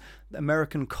 because it's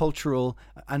American cultural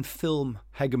and film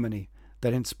hegemony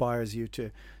that inspires you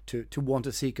to want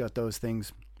to seek out those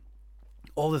things.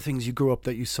 All the things you grew up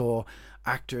that you saw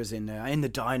actors in the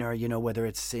diner, whether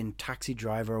it's in Taxi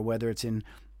Driver or whether it's in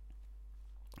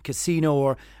Casino,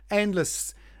 or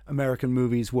endless American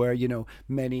movies where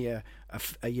many a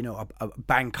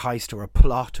bank heist or a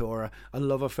plot or a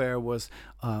love affair was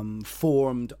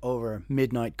formed over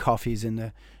midnight coffees in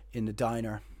the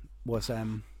diner.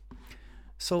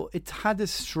 So it had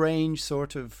this strange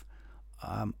sort of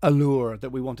allure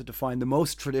that we wanted to find the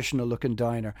most traditional looking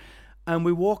diner. And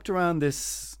we walked around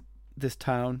this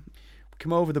town,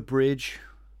 came over the bridge.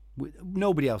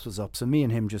 Nobody else was up, so me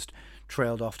and him just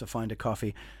trailed off to find a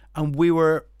coffee. And we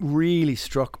were really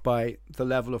struck by the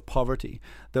level of poverty.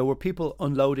 There were people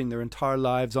unloading their entire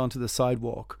lives onto the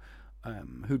sidewalk,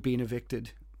 who'd been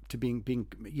evicted, to being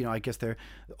I guess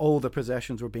all their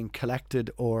possessions were being collected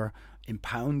or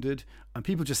impounded, and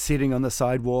people just sitting on the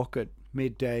sidewalk at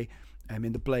midday,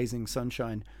 in the blazing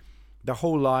sunshine, their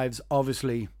whole lives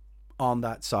obviously on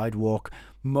that sidewalk.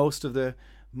 Most of the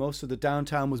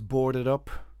downtown was boarded up.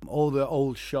 All the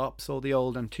old shops, all the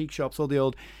old antique shops, all the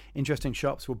old interesting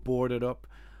shops were boarded up.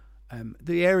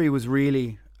 The area was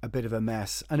really a bit of a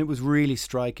mess, and it was really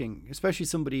striking, especially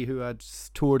somebody who had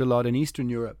toured a lot in Eastern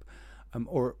Europe.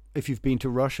 Or if you've been to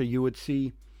Russia, you would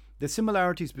see the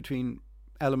similarities between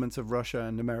elements of Russia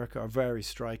and America are very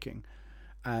striking.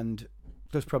 And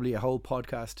there's probably a whole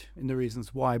podcast in the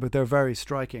reasons why, but they're very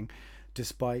striking,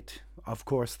 despite, of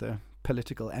course, the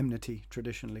political enmity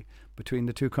traditionally between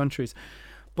the two countries.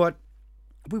 But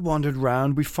we wandered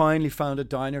around. We finally found a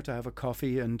diner to have a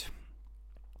coffee, and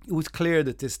it was clear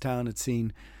that this town had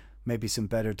seen maybe some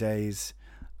better days.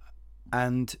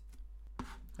 And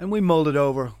we mulled it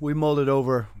over. We mulled it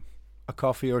over a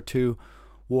coffee or two,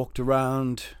 walked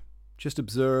around, just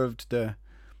observed the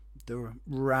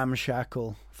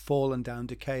ramshackle, fallen down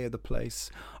decay of the place.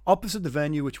 Opposite the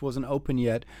venue, which wasn't open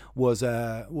yet, was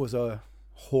a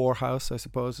whorehouse, I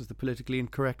suppose is the politically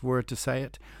incorrect word to say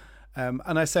it. And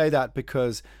I say that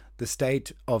because the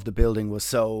state of the building was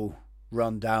so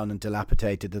run down and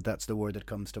dilapidated that's the word that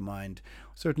comes to mind.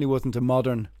 Certainly wasn't any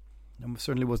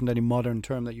modern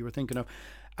term that you were thinking of.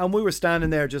 And we were standing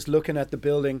there just looking at the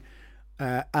building,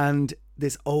 and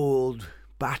this old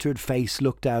battered face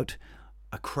looked out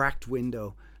a cracked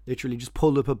window, literally just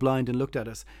pulled up a blind and looked at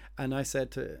us. And I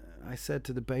said to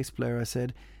the bass player, I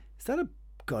said, "Is that a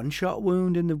gunshot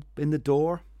wound in the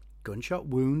door?" Gunshot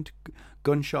wound,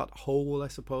 gunshot hole, I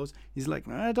suppose. He's like,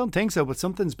 "I don't think so, but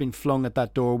something's been flung at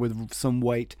that door with some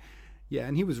weight." Yeah,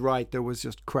 and he was right. There was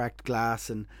just cracked glass,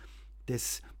 and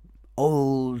this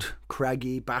old,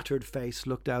 craggy, battered face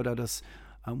looked out at us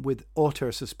with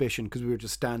utter suspicion, because we were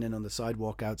just standing on the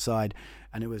sidewalk outside,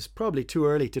 and it was probably too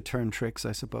early to turn tricks,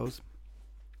 I suppose.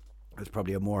 There's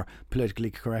probably a more politically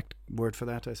correct word for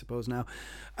that, I suppose, now.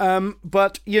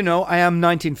 But, you know, I am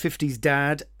 1950s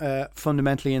dad,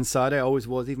 fundamentally inside. I always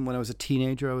was. Even when I was a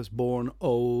teenager, I was born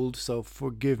old, so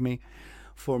forgive me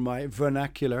for my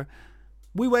vernacular.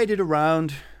 We waited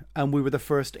around and we were the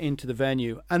first into the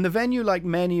venue. And the venue, like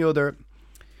many other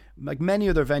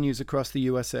venues across the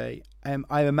USA,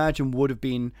 I imagine would have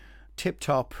been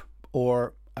tip-top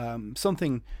or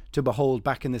something to behold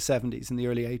back in the 70s and the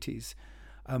early 80s.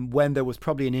 When there was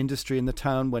probably an industry in the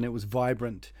town, when it was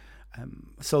vibrant.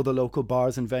 So the local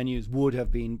bars and venues would have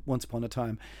been once upon a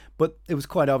time. But it was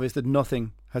quite obvious that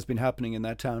nothing has been happening in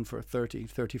that town for 30,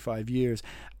 35 years.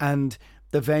 And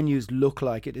the venues look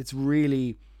like it. It's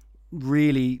really,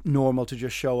 really normal to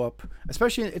just show up.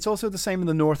 Especially, it's also the same in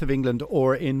the north of England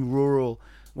or in rural,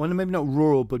 well, maybe not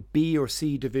rural, but B or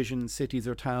C division cities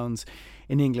or towns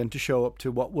in England, to show up to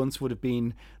what once would have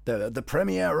been the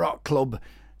premier rock club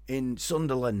in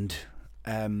Sunderland,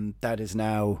 that is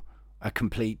now a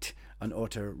complete and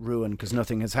utter ruin because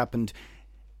nothing has happened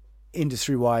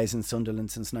industry-wise in Sunderland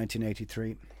since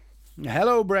 1983.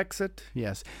 Hello, Brexit.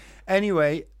 Yes.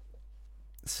 Anyway,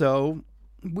 so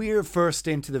we're first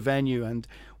into the venue and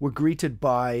we're greeted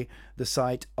by the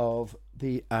sight of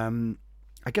the,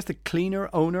 I guess the cleaner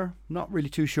owner, not really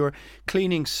too sure,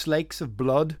 cleaning slakes of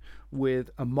blood with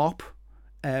a mop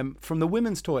from the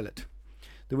women's toilet.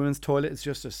 The women's toilet is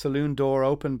just a saloon door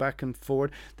open back and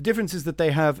forward. The difference is that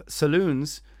they have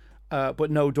saloons, but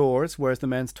no doors, whereas the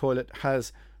men's toilet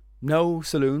has no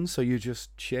saloons. So you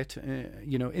just shit,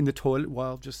 in the toilet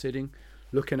while just sitting,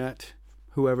 looking at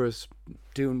whoever's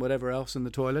doing whatever else in the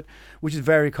toilet, which is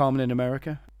very common in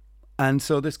America. And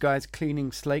so this guy's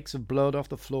cleaning slakes of blood off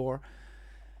the floor.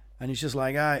 And he's just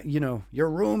like, your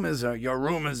room is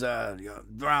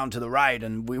round to the right,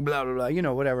 and we blah, blah,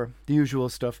 blah, whatever, the usual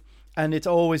stuff. And it's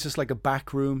always just like a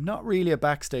back room, not really a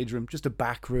backstage room, just a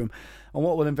back room. And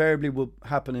what will invariably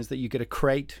happen is that you get a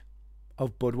crate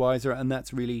of Budweiser, and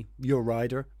that's really your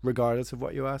rider, regardless of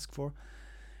what you ask for.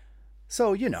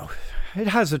 So, it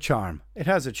has a charm. It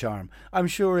has a charm. I'm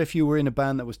sure if you were in a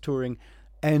band that was touring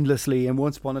endlessly, and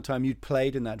once upon a time you'd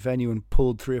played in that venue and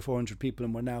pulled 300 or 400 people,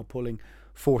 and we're now pulling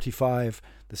 45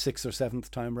 the 6th or 7th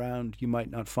time round, you might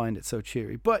not find it so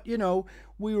cheery. But,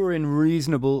 we were in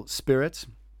reasonable spirits.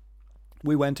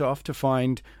 We went off to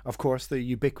find, of course, the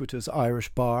ubiquitous Irish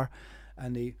bar,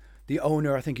 and the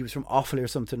owner, I think he was from Offaly or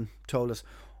something, told us,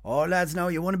 "Oh, lads, now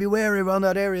you want to be wary around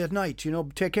that area at night,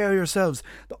 take care of yourselves.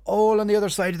 They're all on the other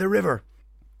side of the river.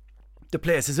 The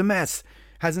place is a mess.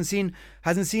 Hasn't seen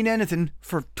anything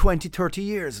for 20, 30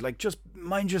 years. Like, just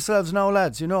mind yourselves now,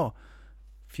 lads, A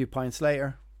few pints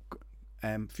later,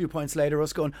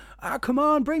 us going, come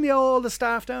on, bring all the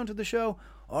staff down to the show.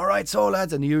 All right, so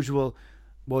lads, and the usual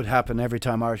would happen every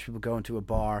time Irish people go into a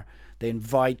bar. They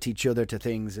invite each other to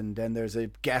things, and then there's a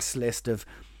guest list of,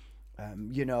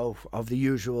 of the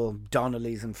usual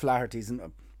Donnellys and Flahertys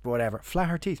and whatever.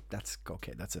 Flaherty, that's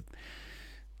okay. That's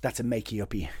a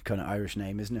makey-uppy kind of Irish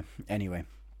name, isn't it? Anyway,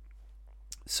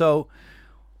 so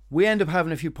we end up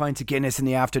having a few pints of Guinness in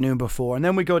the afternoon before, and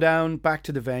then we go down back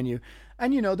to the venue,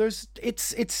 and it's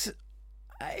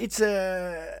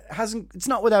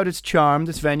not without its charm.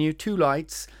 This venue, 2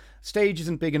 lights. Stage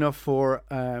isn't big enough for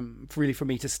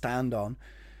me to stand on.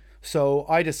 So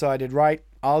I decided, right,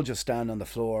 I'll just stand on the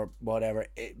floor, whatever,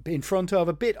 in front of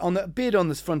a bit on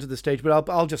the front of the stage, but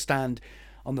I'll just stand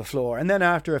on the floor. And then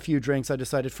after a few drinks, I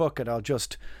decided, fuck it, I'll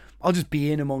just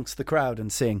be in amongst the crowd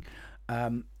and sing.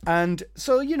 And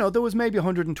so, there was maybe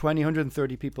 120,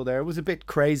 130 people there. It was a bit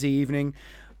crazy evening.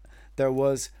 There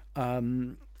was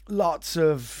lots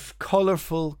of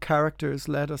colourful characters,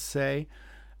 let us say.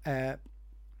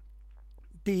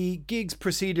 The gigs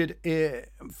proceeded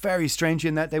very strange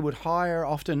in that they would hire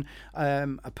often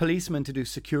a policeman to do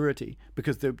security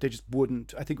because they just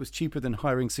wouldn't. I think it was cheaper than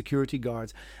hiring security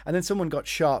guards. And then someone got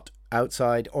shot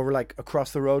outside or like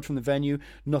across the road from the venue,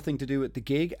 nothing to do with the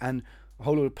gig. And a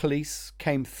whole lot of police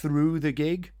came through the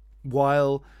gig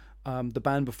while the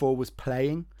band before was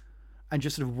playing and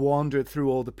just sort of wandered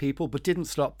through all the people, but didn't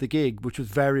stop the gig, which was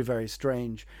very, very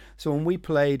strange. So when we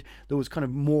played, there was kind of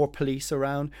more police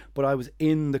around, but I was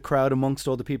in the crowd amongst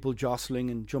all the people jostling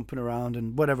and jumping around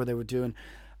and whatever they were doing.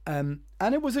 And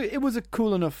it was a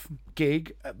cool enough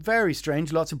gig. Very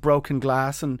strange, lots of broken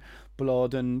glass and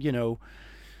blood and,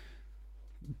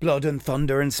 blood and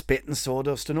thunder and spit and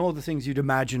sawdust and all the things you'd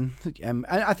imagine. And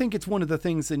I think it's one of the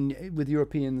things with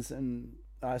Europeans and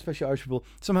especially Irish people,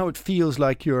 somehow it feels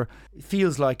like you're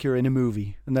in a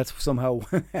movie, and that's somehow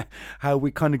how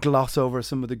we kind of gloss over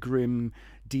some of the grim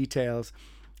details.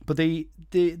 But the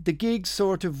gig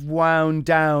sort of wound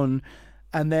down,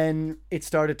 And then it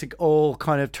started to all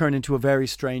kind of turn into a very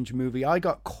strange movie. I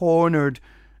got cornered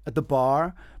at the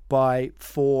bar by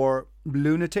 4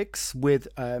 lunatics with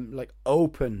like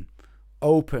open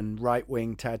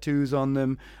right-wing tattoos on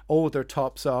them, all with their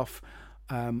tops off,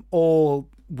 all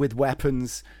with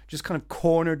weapons, just kind of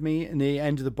cornered me in the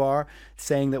end of the bar,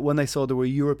 saying that when they saw there were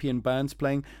European bands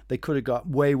playing, they could have got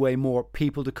way more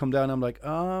people to come down. I'm like,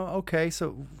 oh, okay,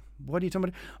 so what are you talking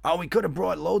about? Oh, we could have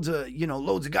brought loads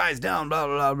of guys down, blah,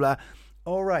 blah, blah, blah.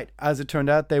 All right. As it turned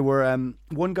out, they were,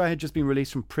 one guy had just been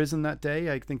released from prison that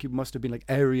day. I think he must have been like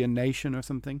Aryan Nation or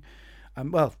something.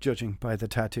 Well, judging by the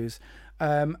tattoos.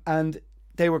 And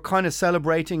they were kind of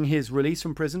celebrating his release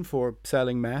from prison for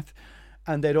selling meth.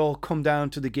 And they'd all come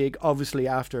down to the gig, obviously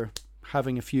after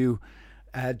having a few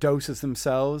doses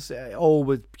themselves, all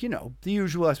with, the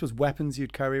usual, I suppose, weapons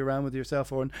you'd carry around with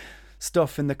yourself, or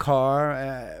stuff in the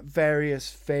car,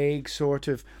 various vague sort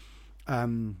of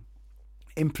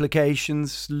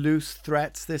implications, loose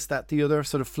threats, this, that, the other,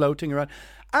 sort of floating around.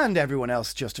 And everyone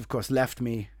else just, of course, left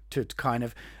me to kind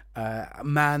of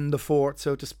man the fort,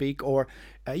 so to speak, or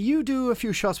you do a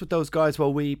few shots with those guys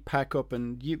while we pack up,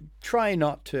 and you try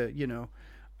not to,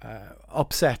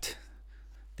 upset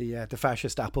the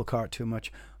fascist apple cart too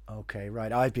much. Okay,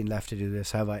 right, I've been left to do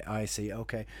this, have I see,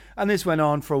 okay. And this went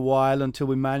on for a while until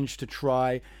we managed to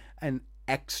try and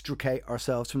extricate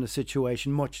ourselves from the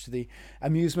situation, much to the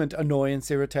amusement, annoyance,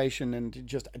 irritation, and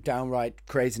just downright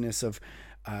craziness of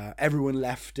everyone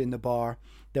left in the bar.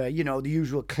 The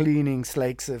usual cleaning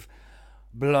slakes of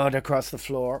blood across the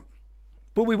floor.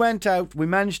 But we went out, we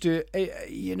managed to,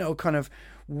 kind of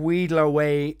wheedle our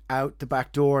way out the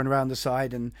back door and around the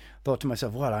side, and thought to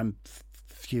myself, well, I'm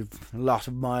a lot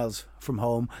of miles from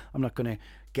home. I'm not going to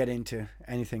get into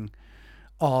anything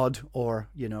odd or,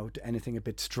 anything a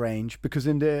bit strange, because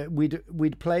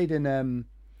we'd played in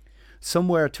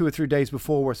somewhere 2 or 3 days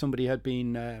before where somebody had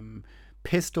been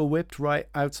pistol whipped right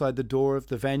outside the door of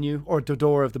the venue, or the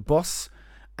door of the bus,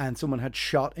 and someone had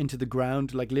shot into the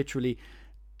ground, like literally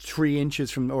 3 inches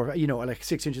from, or like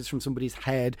 6 inches from somebody's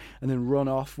head, and then run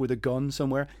off with a gun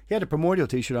somewhere. He had a Primordial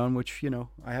t-shirt on, which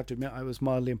I have to admit I was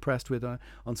mildly impressed with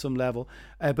on some level,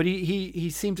 but he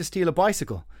seemed to steal a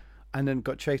bicycle and then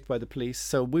got chased by the police.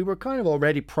 So we were kind of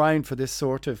already primed for this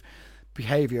sort of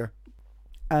behavior.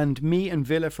 And me and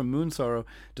Villa from Moonsorrow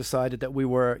decided that we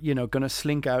were, going to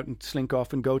slink out and slink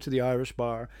off and go to the Irish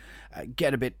bar,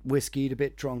 get a bit whiskied, a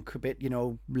bit drunk, a bit,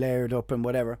 layered up and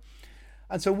whatever.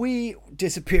 And so we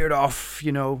disappeared off,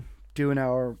 doing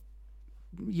our,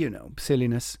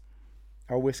 silliness,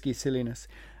 our whiskey silliness.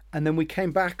 And then we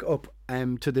came back up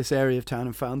to this area of town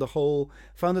and found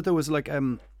that there was like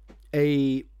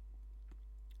a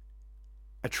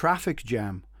traffic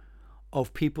jam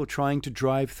of people trying to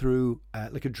drive through,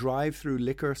 like a drive-through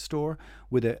liquor store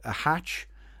with a hatch,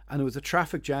 and there was a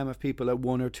traffic jam of people at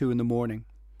 1 or 2 in the morning,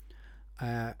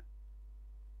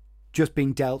 just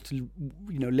being dealt,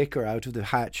 liquor out of the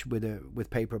hatch with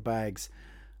paper bags,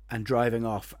 and driving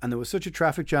off. And there was such a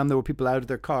traffic jam, there were people out of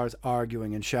their cars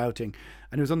arguing and shouting,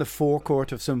 and it was on the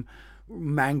forecourt of some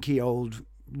manky old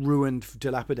ruined,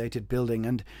 dilapidated building.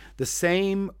 And the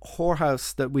same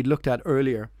whorehouse that we looked at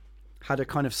earlier had a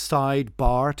kind of side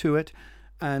bar to it,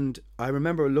 and I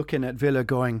remember looking at Villa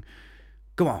going,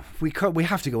 "Come on, we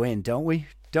have to go in, don't we?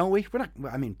 We're not.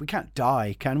 I mean, we can't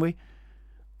die, can we?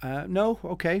 No,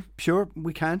 okay, sure,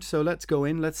 we can't. So let's go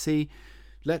in. Let's see.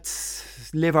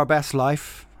 Let's live our best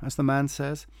life, as the man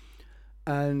says."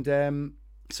 And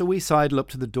so we sidle up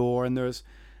to the door, and there's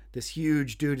this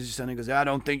huge dude who's standing, goes, "I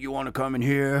don't think you want to come in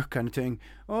here," kind of thing.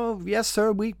 "Oh, yes,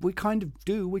 sir, we kind of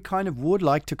do. We kind of would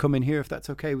like to come in here if that's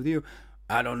okay with you."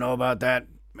 "I don't know about that.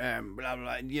 Blah,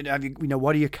 blah.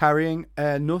 What are you carrying?"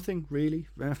 Nothing, really.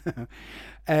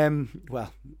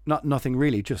 Well, not nothing,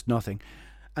 really, just nothing.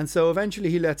 And so eventually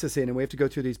he lets us in, and we have to go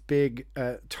through these big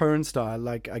turnstile,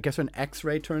 like I guess an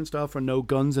X-ray turnstile for no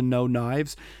guns and no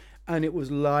knives. And it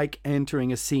was like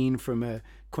entering a scene from a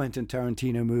Quentin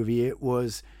Tarantino movie. It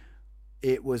was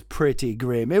pretty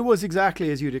grim. It was exactly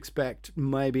as you'd expect,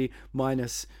 maybe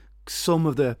minus some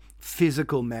of the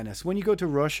physical menace. When you go to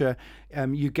Russia,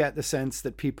 you get the sense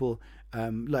that people,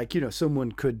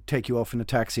 someone could take you off in a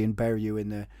taxi and bury you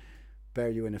in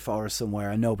a forest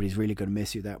somewhere, and nobody's really going to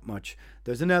miss you that much.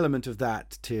 There's an element of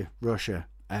that to Russia.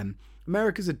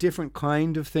 America's a different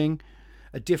kind of thing,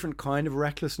 a different kind of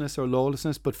recklessness or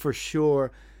lawlessness, but for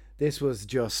sure, this was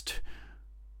just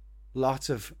lots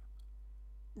of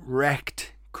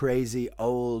wrecked, crazy,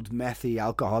 old, methy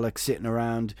alcoholics sitting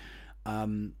around.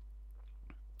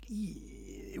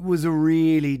 It was a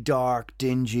really dark,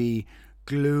 dingy,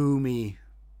 gloomy,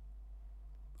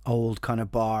 old kind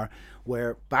of bar.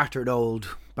 where battered old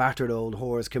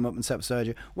whores come up and sit beside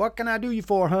you. What can I do you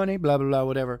for, honey? Blah, blah, blah,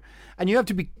 whatever. And you have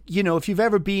to be, if you've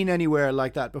ever been anywhere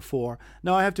like that before.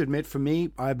 Now, I have to admit, for me,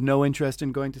 I have no interest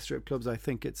in going to strip clubs. I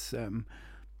think it's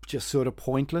just sort of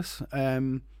pointless.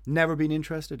 Never been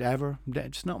interested, ever.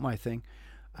 Just not my thing.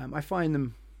 I find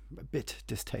them a bit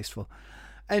distasteful.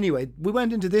 Anyway, we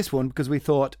went into this one because we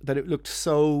thought that it looked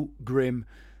so grim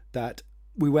that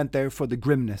we went there for the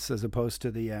grimness as opposed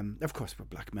to the, of course we're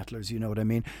black metalers, you know what I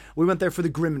mean. We went there for the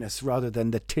grimness rather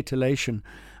than the titillation.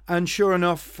 And sure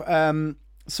enough,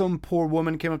 some poor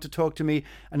woman came up to talk to me,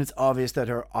 and it's obvious that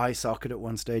her eye socket at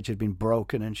one stage had been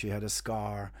broken and she had a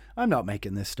scar. I'm not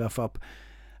making this stuff up.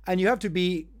 And you have to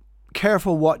be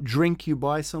careful what drink you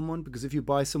buy someone, because if you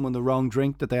buy someone the wrong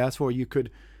drink that they ask for, you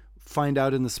could find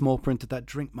out in the small print that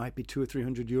drink might be 200 or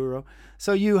 300 euro.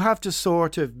 So you have to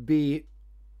sort of be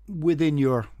within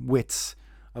your wits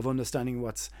of understanding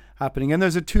what's happening. And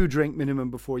there's a 2-drink minimum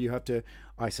before you have to,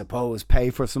 I suppose, pay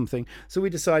for something. So we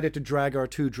decided to drag our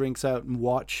 2 drinks out and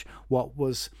watch what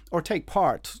was, or take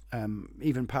part,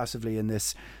 even passively, in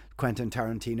this Quentin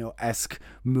Tarantino-esque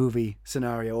movie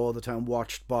scenario all the time,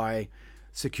 watched by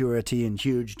security and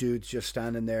huge dudes just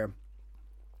standing there.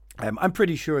 I'm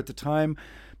pretty sure at the time,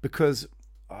 because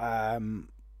I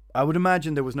would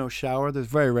imagine there was no shower. There's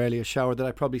very rarely a shower, that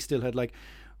I probably still had like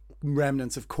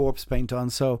remnants of corpse paint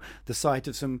on. So the sight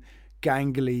of some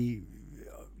gangly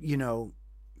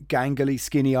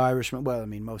skinny Irishman. Well, I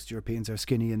mean, most Europeans are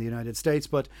skinny in the United States,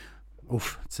 but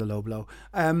oof, it's a low blow.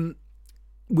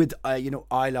 With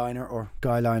eyeliner or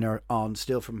guyliner on,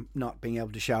 still from not being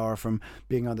able to shower from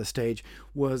being on the stage,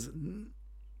 was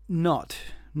not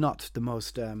the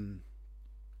most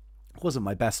wasn't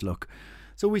my best look.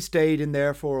 So we stayed in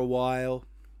there for a while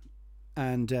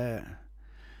and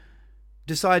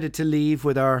decided to leave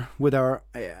with our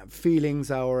feelings,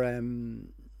 our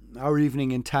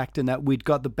evening intact, in that we'd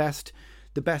got the best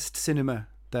cinema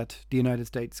that the United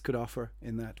States could offer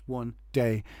in that one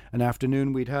day and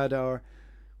afternoon. We'd had our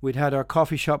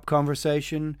coffee shop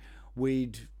conversation.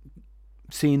 We'd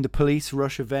seen the police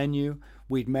rush a venue.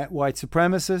 We'd met white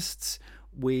supremacists.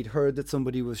 We'd heard that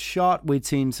somebody was shot. We'd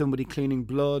seen somebody cleaning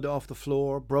blood off the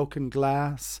floor, broken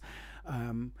glass.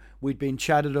 We'd been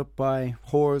chatted up by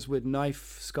whores with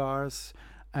knife scars.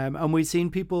 And we'd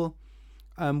seen people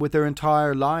with their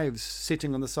entire lives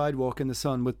sitting on the sidewalk in the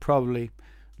sun with probably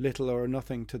little or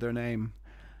nothing to their name.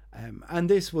 And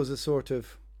this was a sort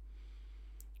of,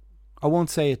 I won't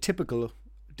say a typical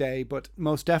day, but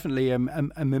most definitely a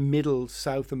middle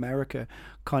South America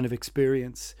kind of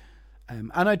experience.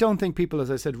 And I don't think people,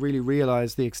 as I said, really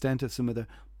realise the extent of some of the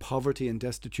poverty and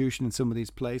destitution in some of these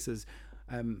places.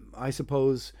 I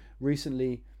suppose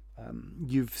recently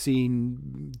you've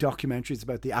seen documentaries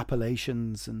about the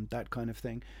Appalachians and that kind of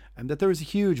thing, and that there is a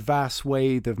huge, vast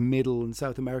swathe of Middle and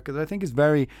South America that I think is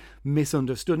very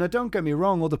misunderstood. Now, don't get me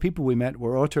wrong, all the people we met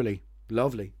were utterly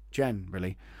lovely,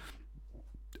 generally,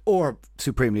 or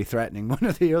supremely threatening, one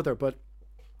or the other. But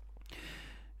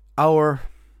our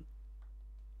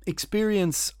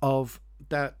experience of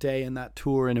that day and that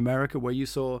tour in America, where you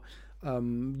saw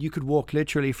you could walk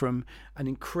literally from an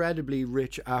incredibly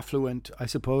rich, affluent, I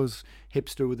suppose,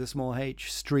 hipster with a small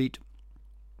H street,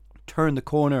 turn the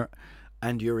corner,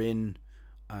 and you're in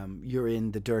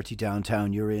the dirty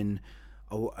downtown. You're in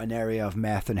an area of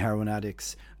meth and heroin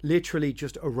addicts, literally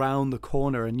just around the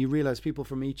corner, and you realize people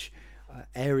from each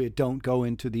area don't go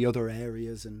into the other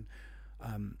areas, and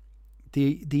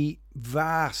the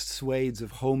vast swathes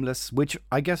of homeless, which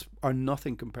I guess are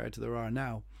nothing compared to there are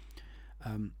now.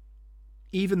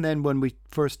 Even then, when we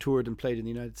first toured and played in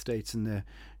the United States in the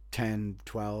 10,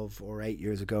 12 or 8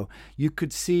 years ago, you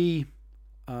could see,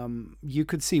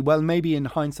 well, maybe in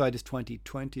hindsight is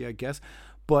 2020, I guess,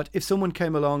 but if someone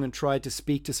came along and tried to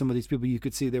speak to some of these people, you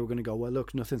could see they were going to go, well,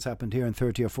 look, nothing's happened here in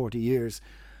 30 or 40 years.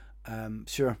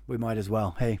 Sure, we might as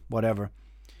well. Hey, whatever.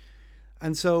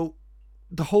 And so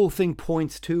the whole thing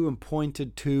points to and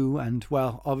pointed to, and,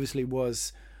 well, obviously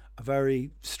was a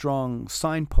very strong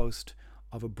signpost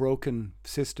of a broken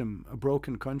system, a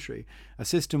broken country, a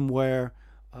system where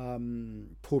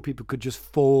poor people could just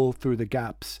fall through the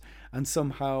gaps, and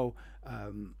somehow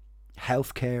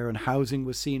healthcare and housing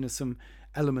was seen as some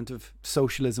element of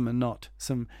socialism and not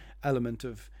some element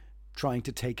of trying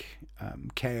to take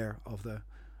care of the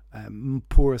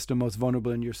poorest and most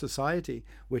vulnerable in your society,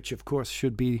 which of course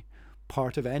should be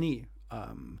part of any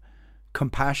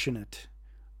compassionate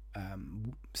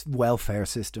welfare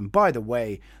system. By the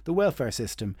way, the welfare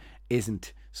system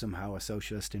isn't somehow a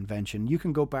socialist invention. You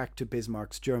can go back to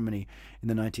Bismarck's Germany in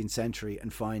the 19th century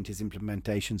and find his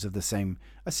implementations of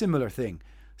a similar thing.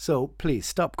 So please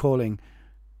stop calling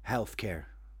healthcare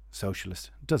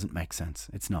socialist. It doesn't make sense.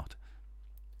 It's not.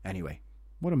 Anyway,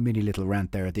 what a mini little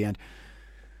rant there at the end.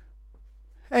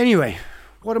 Anyway,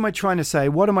 what am I trying to say?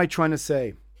 What am I trying to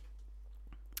say?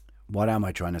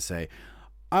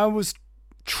 I was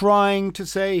trying to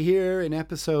say here in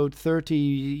episode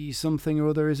 30 something or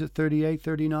other, is it 38,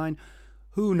 39?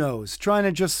 Who knows? Trying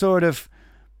to just sort of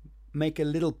make a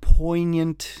little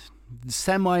poignant,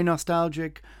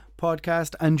 semi-nostalgic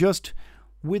podcast, and just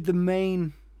with the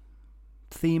main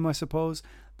theme, I suppose,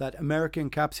 that America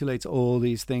encapsulates all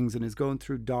these things and is going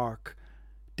through dark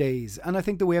days. And I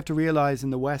think that we have to realize in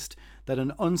the West that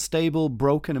an unstable,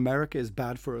 broken America is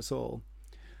bad for us all.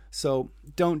 So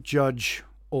don't judge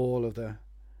all of the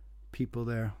people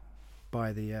there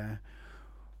by the,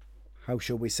 how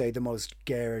shall we say, the most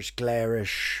garish,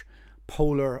 glarish,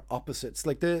 polar opposites.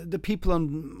 Like the people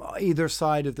on either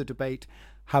side of the debate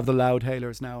have the loud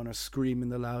hailers now and are screaming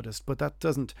the loudest, but that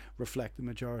doesn't reflect the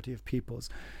majority of people's.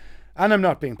 And I'm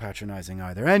not being patronizing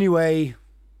either. Anyway,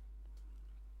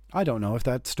 I don't know if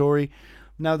that story,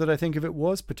 now that I think of it,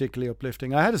 was particularly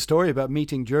uplifting. I had a story about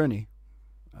meeting Journey.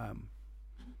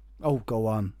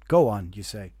 Go on, you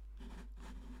say.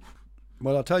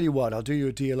 Well, I'll tell you what, I'll do you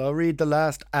a deal. I'll read the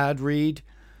last ad read,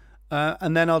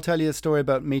 and then I'll tell you a story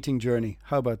about meeting Journey.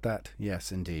 How about that?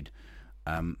 Yes, indeed.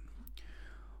 And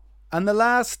the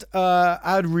last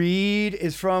ad read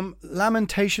is from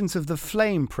Lamentations of the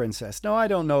Flame Princess. Now, I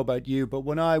don't know about you, but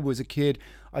when I was a kid,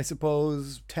 I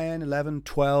suppose 10, 11,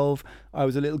 12, I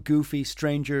was a little goofy,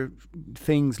 Stranger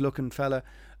Things looking fella.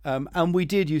 And we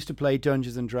used to play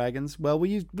Dungeons and Dragons. Well,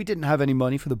 we didn't have any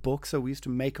money for the book, so we used to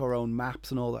make our own maps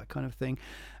and all that kind of thing.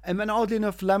 And oddly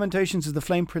enough, Lamentations of the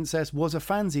Flame Princess was a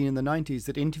fanzine in the 90s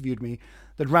that interviewed me,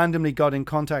 that randomly got in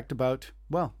contact about,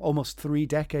 well, almost 3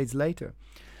 decades later.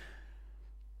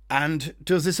 And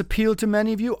does this appeal to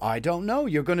many of you? I don't know.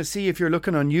 You're going to see, if you're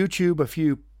looking on YouTube, a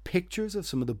few pictures of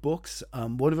some of the books.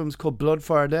 One of them is called Blood,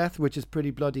 Fire, Death, which is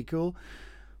pretty bloody cool.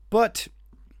 But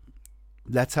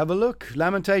let's have a look.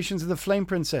 Lamentations of the Flame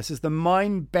Princess is the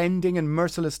mind-bending and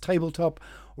merciless tabletop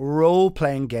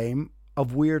role-playing game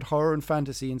of weird horror and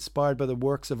fantasy inspired by the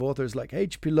works of authors like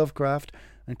H.P. Lovecraft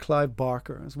and Clive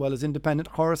Barker, as well as independent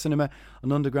horror cinema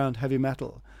and underground heavy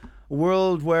metal. A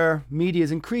world where media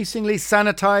is increasingly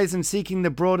sanitized and seeking the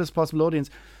broadest possible audience.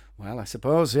 Well, I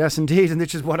suppose, yes, indeed, and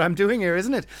this is what I'm doing here,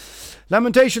 isn't it?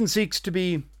 Lamentation seeks to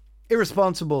be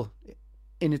irresponsible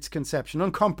in its conception,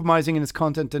 uncompromising in its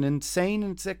content, and insane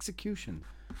in its execution.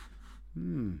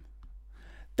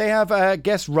 They have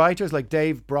guest writers like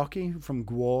Dave Brockie from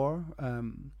Gwar,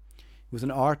 who was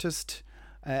an artist.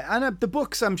 And the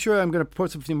books, I'm sure I'm going to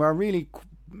put something, are really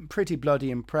pretty bloody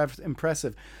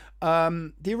impressive.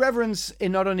 The irreverence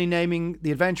in not only naming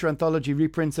the adventure anthology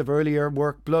reprints of earlier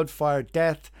work, Blood, Fire,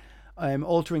 Death,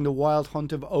 altering the Wild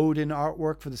Hunt of Odin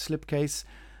artwork for the slipcase.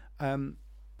 I'm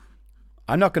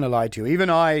not going to lie to you. Even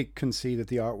I can see that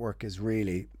the artwork is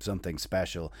really something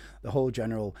special. The whole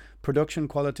general production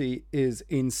quality is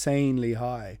insanely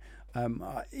high.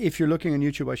 If you're looking on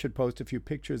YouTube, I should post a few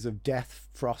pictures of Death,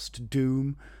 Frost,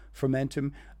 Doom,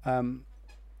 Fermentum.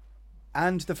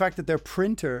 And the fact that their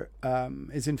printer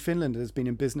is in Finland, has been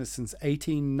in business since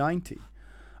 1890.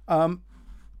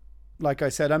 Like I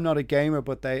said, I'm not a gamer,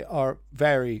 but they are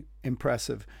very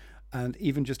impressive. And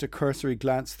even just a cursory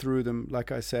glance through them,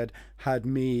 like I said, had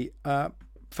me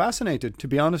fascinated, to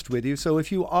be honest with you. So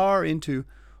if you are into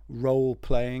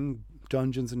role-playing,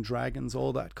 Dungeons and Dragons,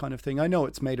 all that kind of thing, I know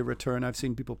it's made a return. I've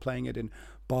seen people playing it in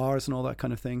bars and all that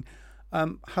kind of thing.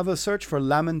 Have a search for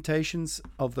Lamentations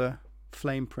of the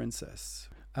Flame Princess.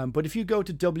 But if you go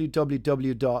to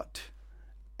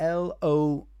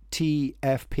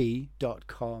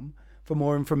www.lotfp.com for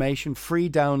more information, free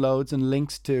downloads and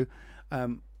links to...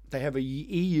 they have a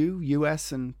EU,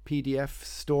 US and PDF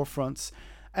storefronts.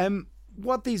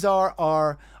 What these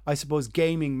are, I suppose,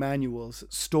 gaming manuals,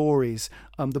 stories.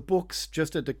 The books,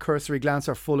 just at a cursory glance,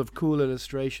 are full of cool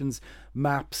illustrations,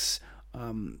 maps,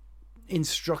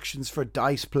 instructions for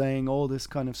dice playing, all this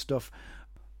kind of stuff.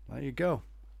 There you go.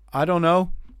 I don't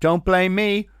know. Don't blame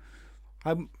me.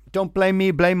 Don't blame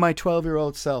me. Blame my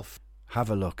 12-year-old self. Have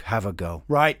a look. Have a go.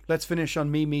 Right. Let's finish on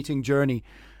me meeting Journey.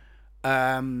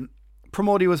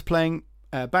 Promodi was playing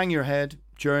Bang Your Head,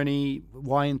 Journey,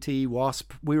 Y&T,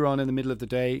 Wasp. We were on in the middle of the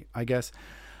day, I guess.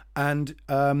 And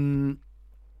I'm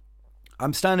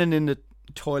standing in the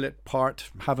toilet part,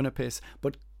 having a piss,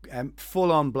 but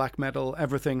full on black metal,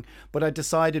 everything. But I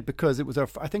decided, because it was our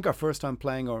first time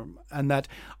playing, and that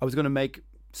I was going to make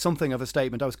something of a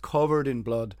statement. I was covered in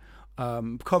blood,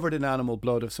 covered in animal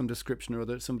blood of some description or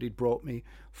other. Somebody brought me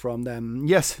from them.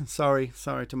 Yes, sorry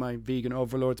to my vegan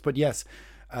overlords, but yes.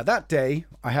 That day,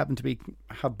 I happened to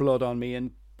have blood on me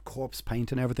and corpse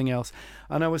paint and everything else.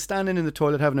 And I was standing in the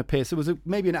toilet having a piss. It was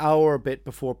maybe an hour or a bit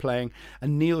before playing.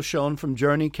 And Neil Sean from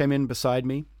Journey came in beside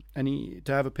me to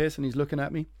have a piss, and he's looking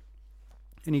at me.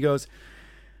 And he goes,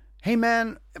 "Hey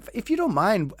man, if you don't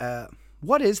mind,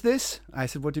 what is this?" I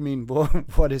said, "What do you mean?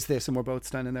 What is this?" And we're both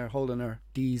standing there holding our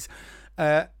D's.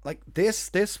 Like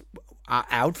this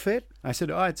outfit? I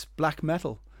said, "Oh, it's black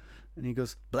metal." And he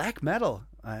goes, "Black metal?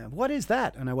 What is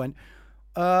that?" And I went,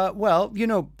 well, you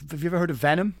know, have you ever heard of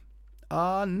Venom?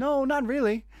 No, not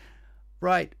really.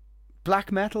 Right.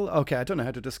 Black metal? Okay, I don't know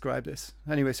how to describe this.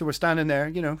 Anyway, so we're standing there,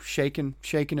 you know, shaking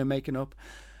and making up.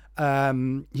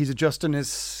 He's adjusting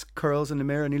his curls in the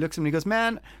mirror, and he looks at me and he goes,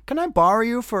 "Man, can I borrow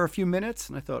you for a few minutes?"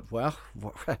 And I thought, well,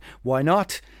 why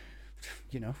not?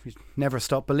 You know, you never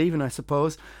stop believing, I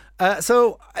suppose.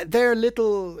 So their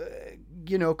little,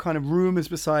 you know, kind of room is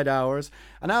beside ours.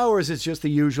 And ours is just the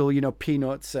usual, you know,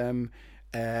 Peanuts,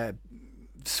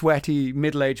 sweaty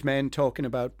middle-aged men talking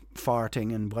about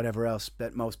farting and whatever else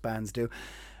that most bands do.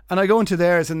 And I go into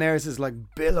theirs, and theirs is like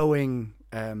billowing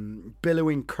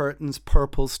curtains,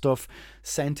 purple stuff,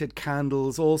 scented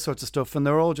candles, all sorts of stuff. And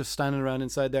they're all just standing around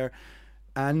inside there.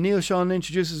 And Neil Sean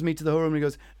introduces me to the whole room, and he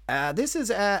goes, "This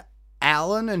is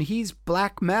Alan, and he's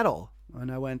black metal."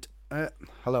 And I went,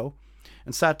 "Hello,"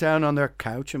 and sat down on their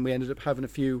couch, and we ended up having a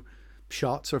few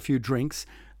shots or a few drinks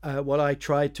while I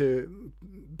tried to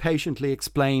patiently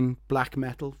explain black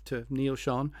metal to Neil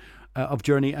Sean of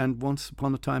Journey and Once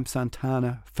Upon a Time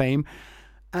Santana fame.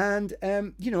 And,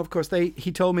 you know, of course,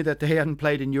 he told me that they hadn't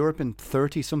played in Europe in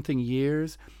 30-something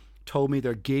years, told me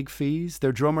their gig fees.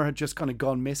 Their drummer had just kind of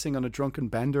gone missing on a drunken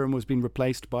bender and was being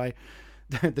replaced by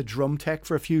the drum tech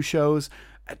for a few shows.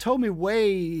 Told me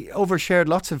overshared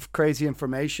lots of crazy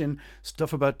information,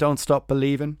 stuff about Don't Stop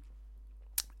Believing.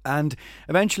 And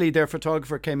eventually their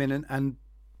photographer came in and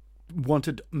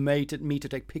wanted me to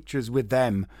take pictures with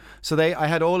them. So I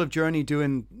had all of Journey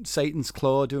doing Satan's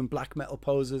Claw, doing black metal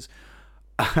poses.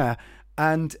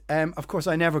 And of course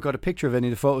I never got a picture of any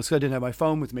of the photos because I didn't have my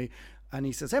phone with me. And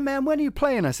he says, "Hey man, when are you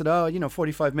playing?" I said,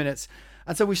 45 minutes.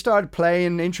 And so we started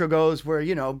playing. Intro goes where,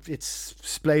 you know,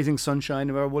 it's blazing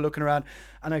sunshine, where we're looking around,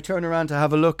 and I turn around to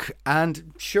have a look,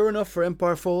 and sure enough, for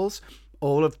Empire Falls,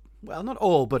 not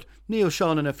all, but Neil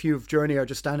Sean and a few of Journey are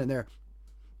just standing there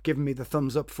giving me the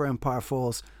thumbs up for Empire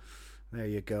Falls. There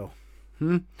you go.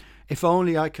 If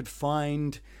only I could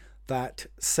find that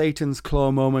Satan's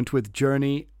Claw moment with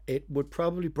Journey, it would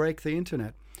probably break the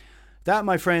internet. That,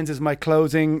 my friends, is my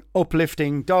closing,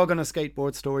 uplifting, dog on a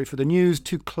skateboard story for the news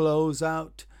to close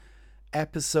out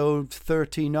episode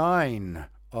 39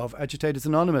 of Agitators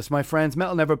Anonymous. My friends,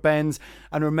 metal never bends,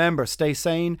 and remember, stay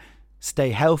sane, stay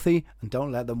healthy, and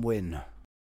don't let them win.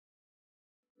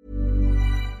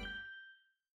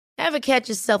 Ever catch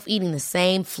yourself eating the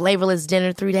same flavorless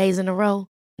dinner 3 days in a row?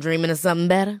 Dreaming of something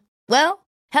better? Well,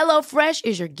 HelloFresh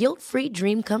is your guilt-free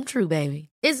dream come true, baby.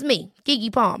 It's me,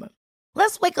 Keke Palmer.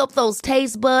 Let's wake up those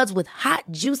taste buds with hot,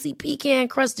 juicy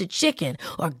pecan-crusted chicken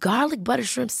or garlic butter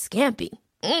shrimp scampi.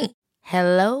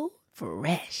 Hello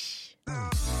Fresh.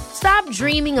 Stop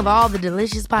dreaming of all the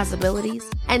delicious possibilities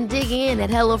and dig in at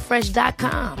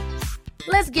HelloFresh.com.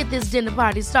 Let's get this dinner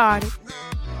party started.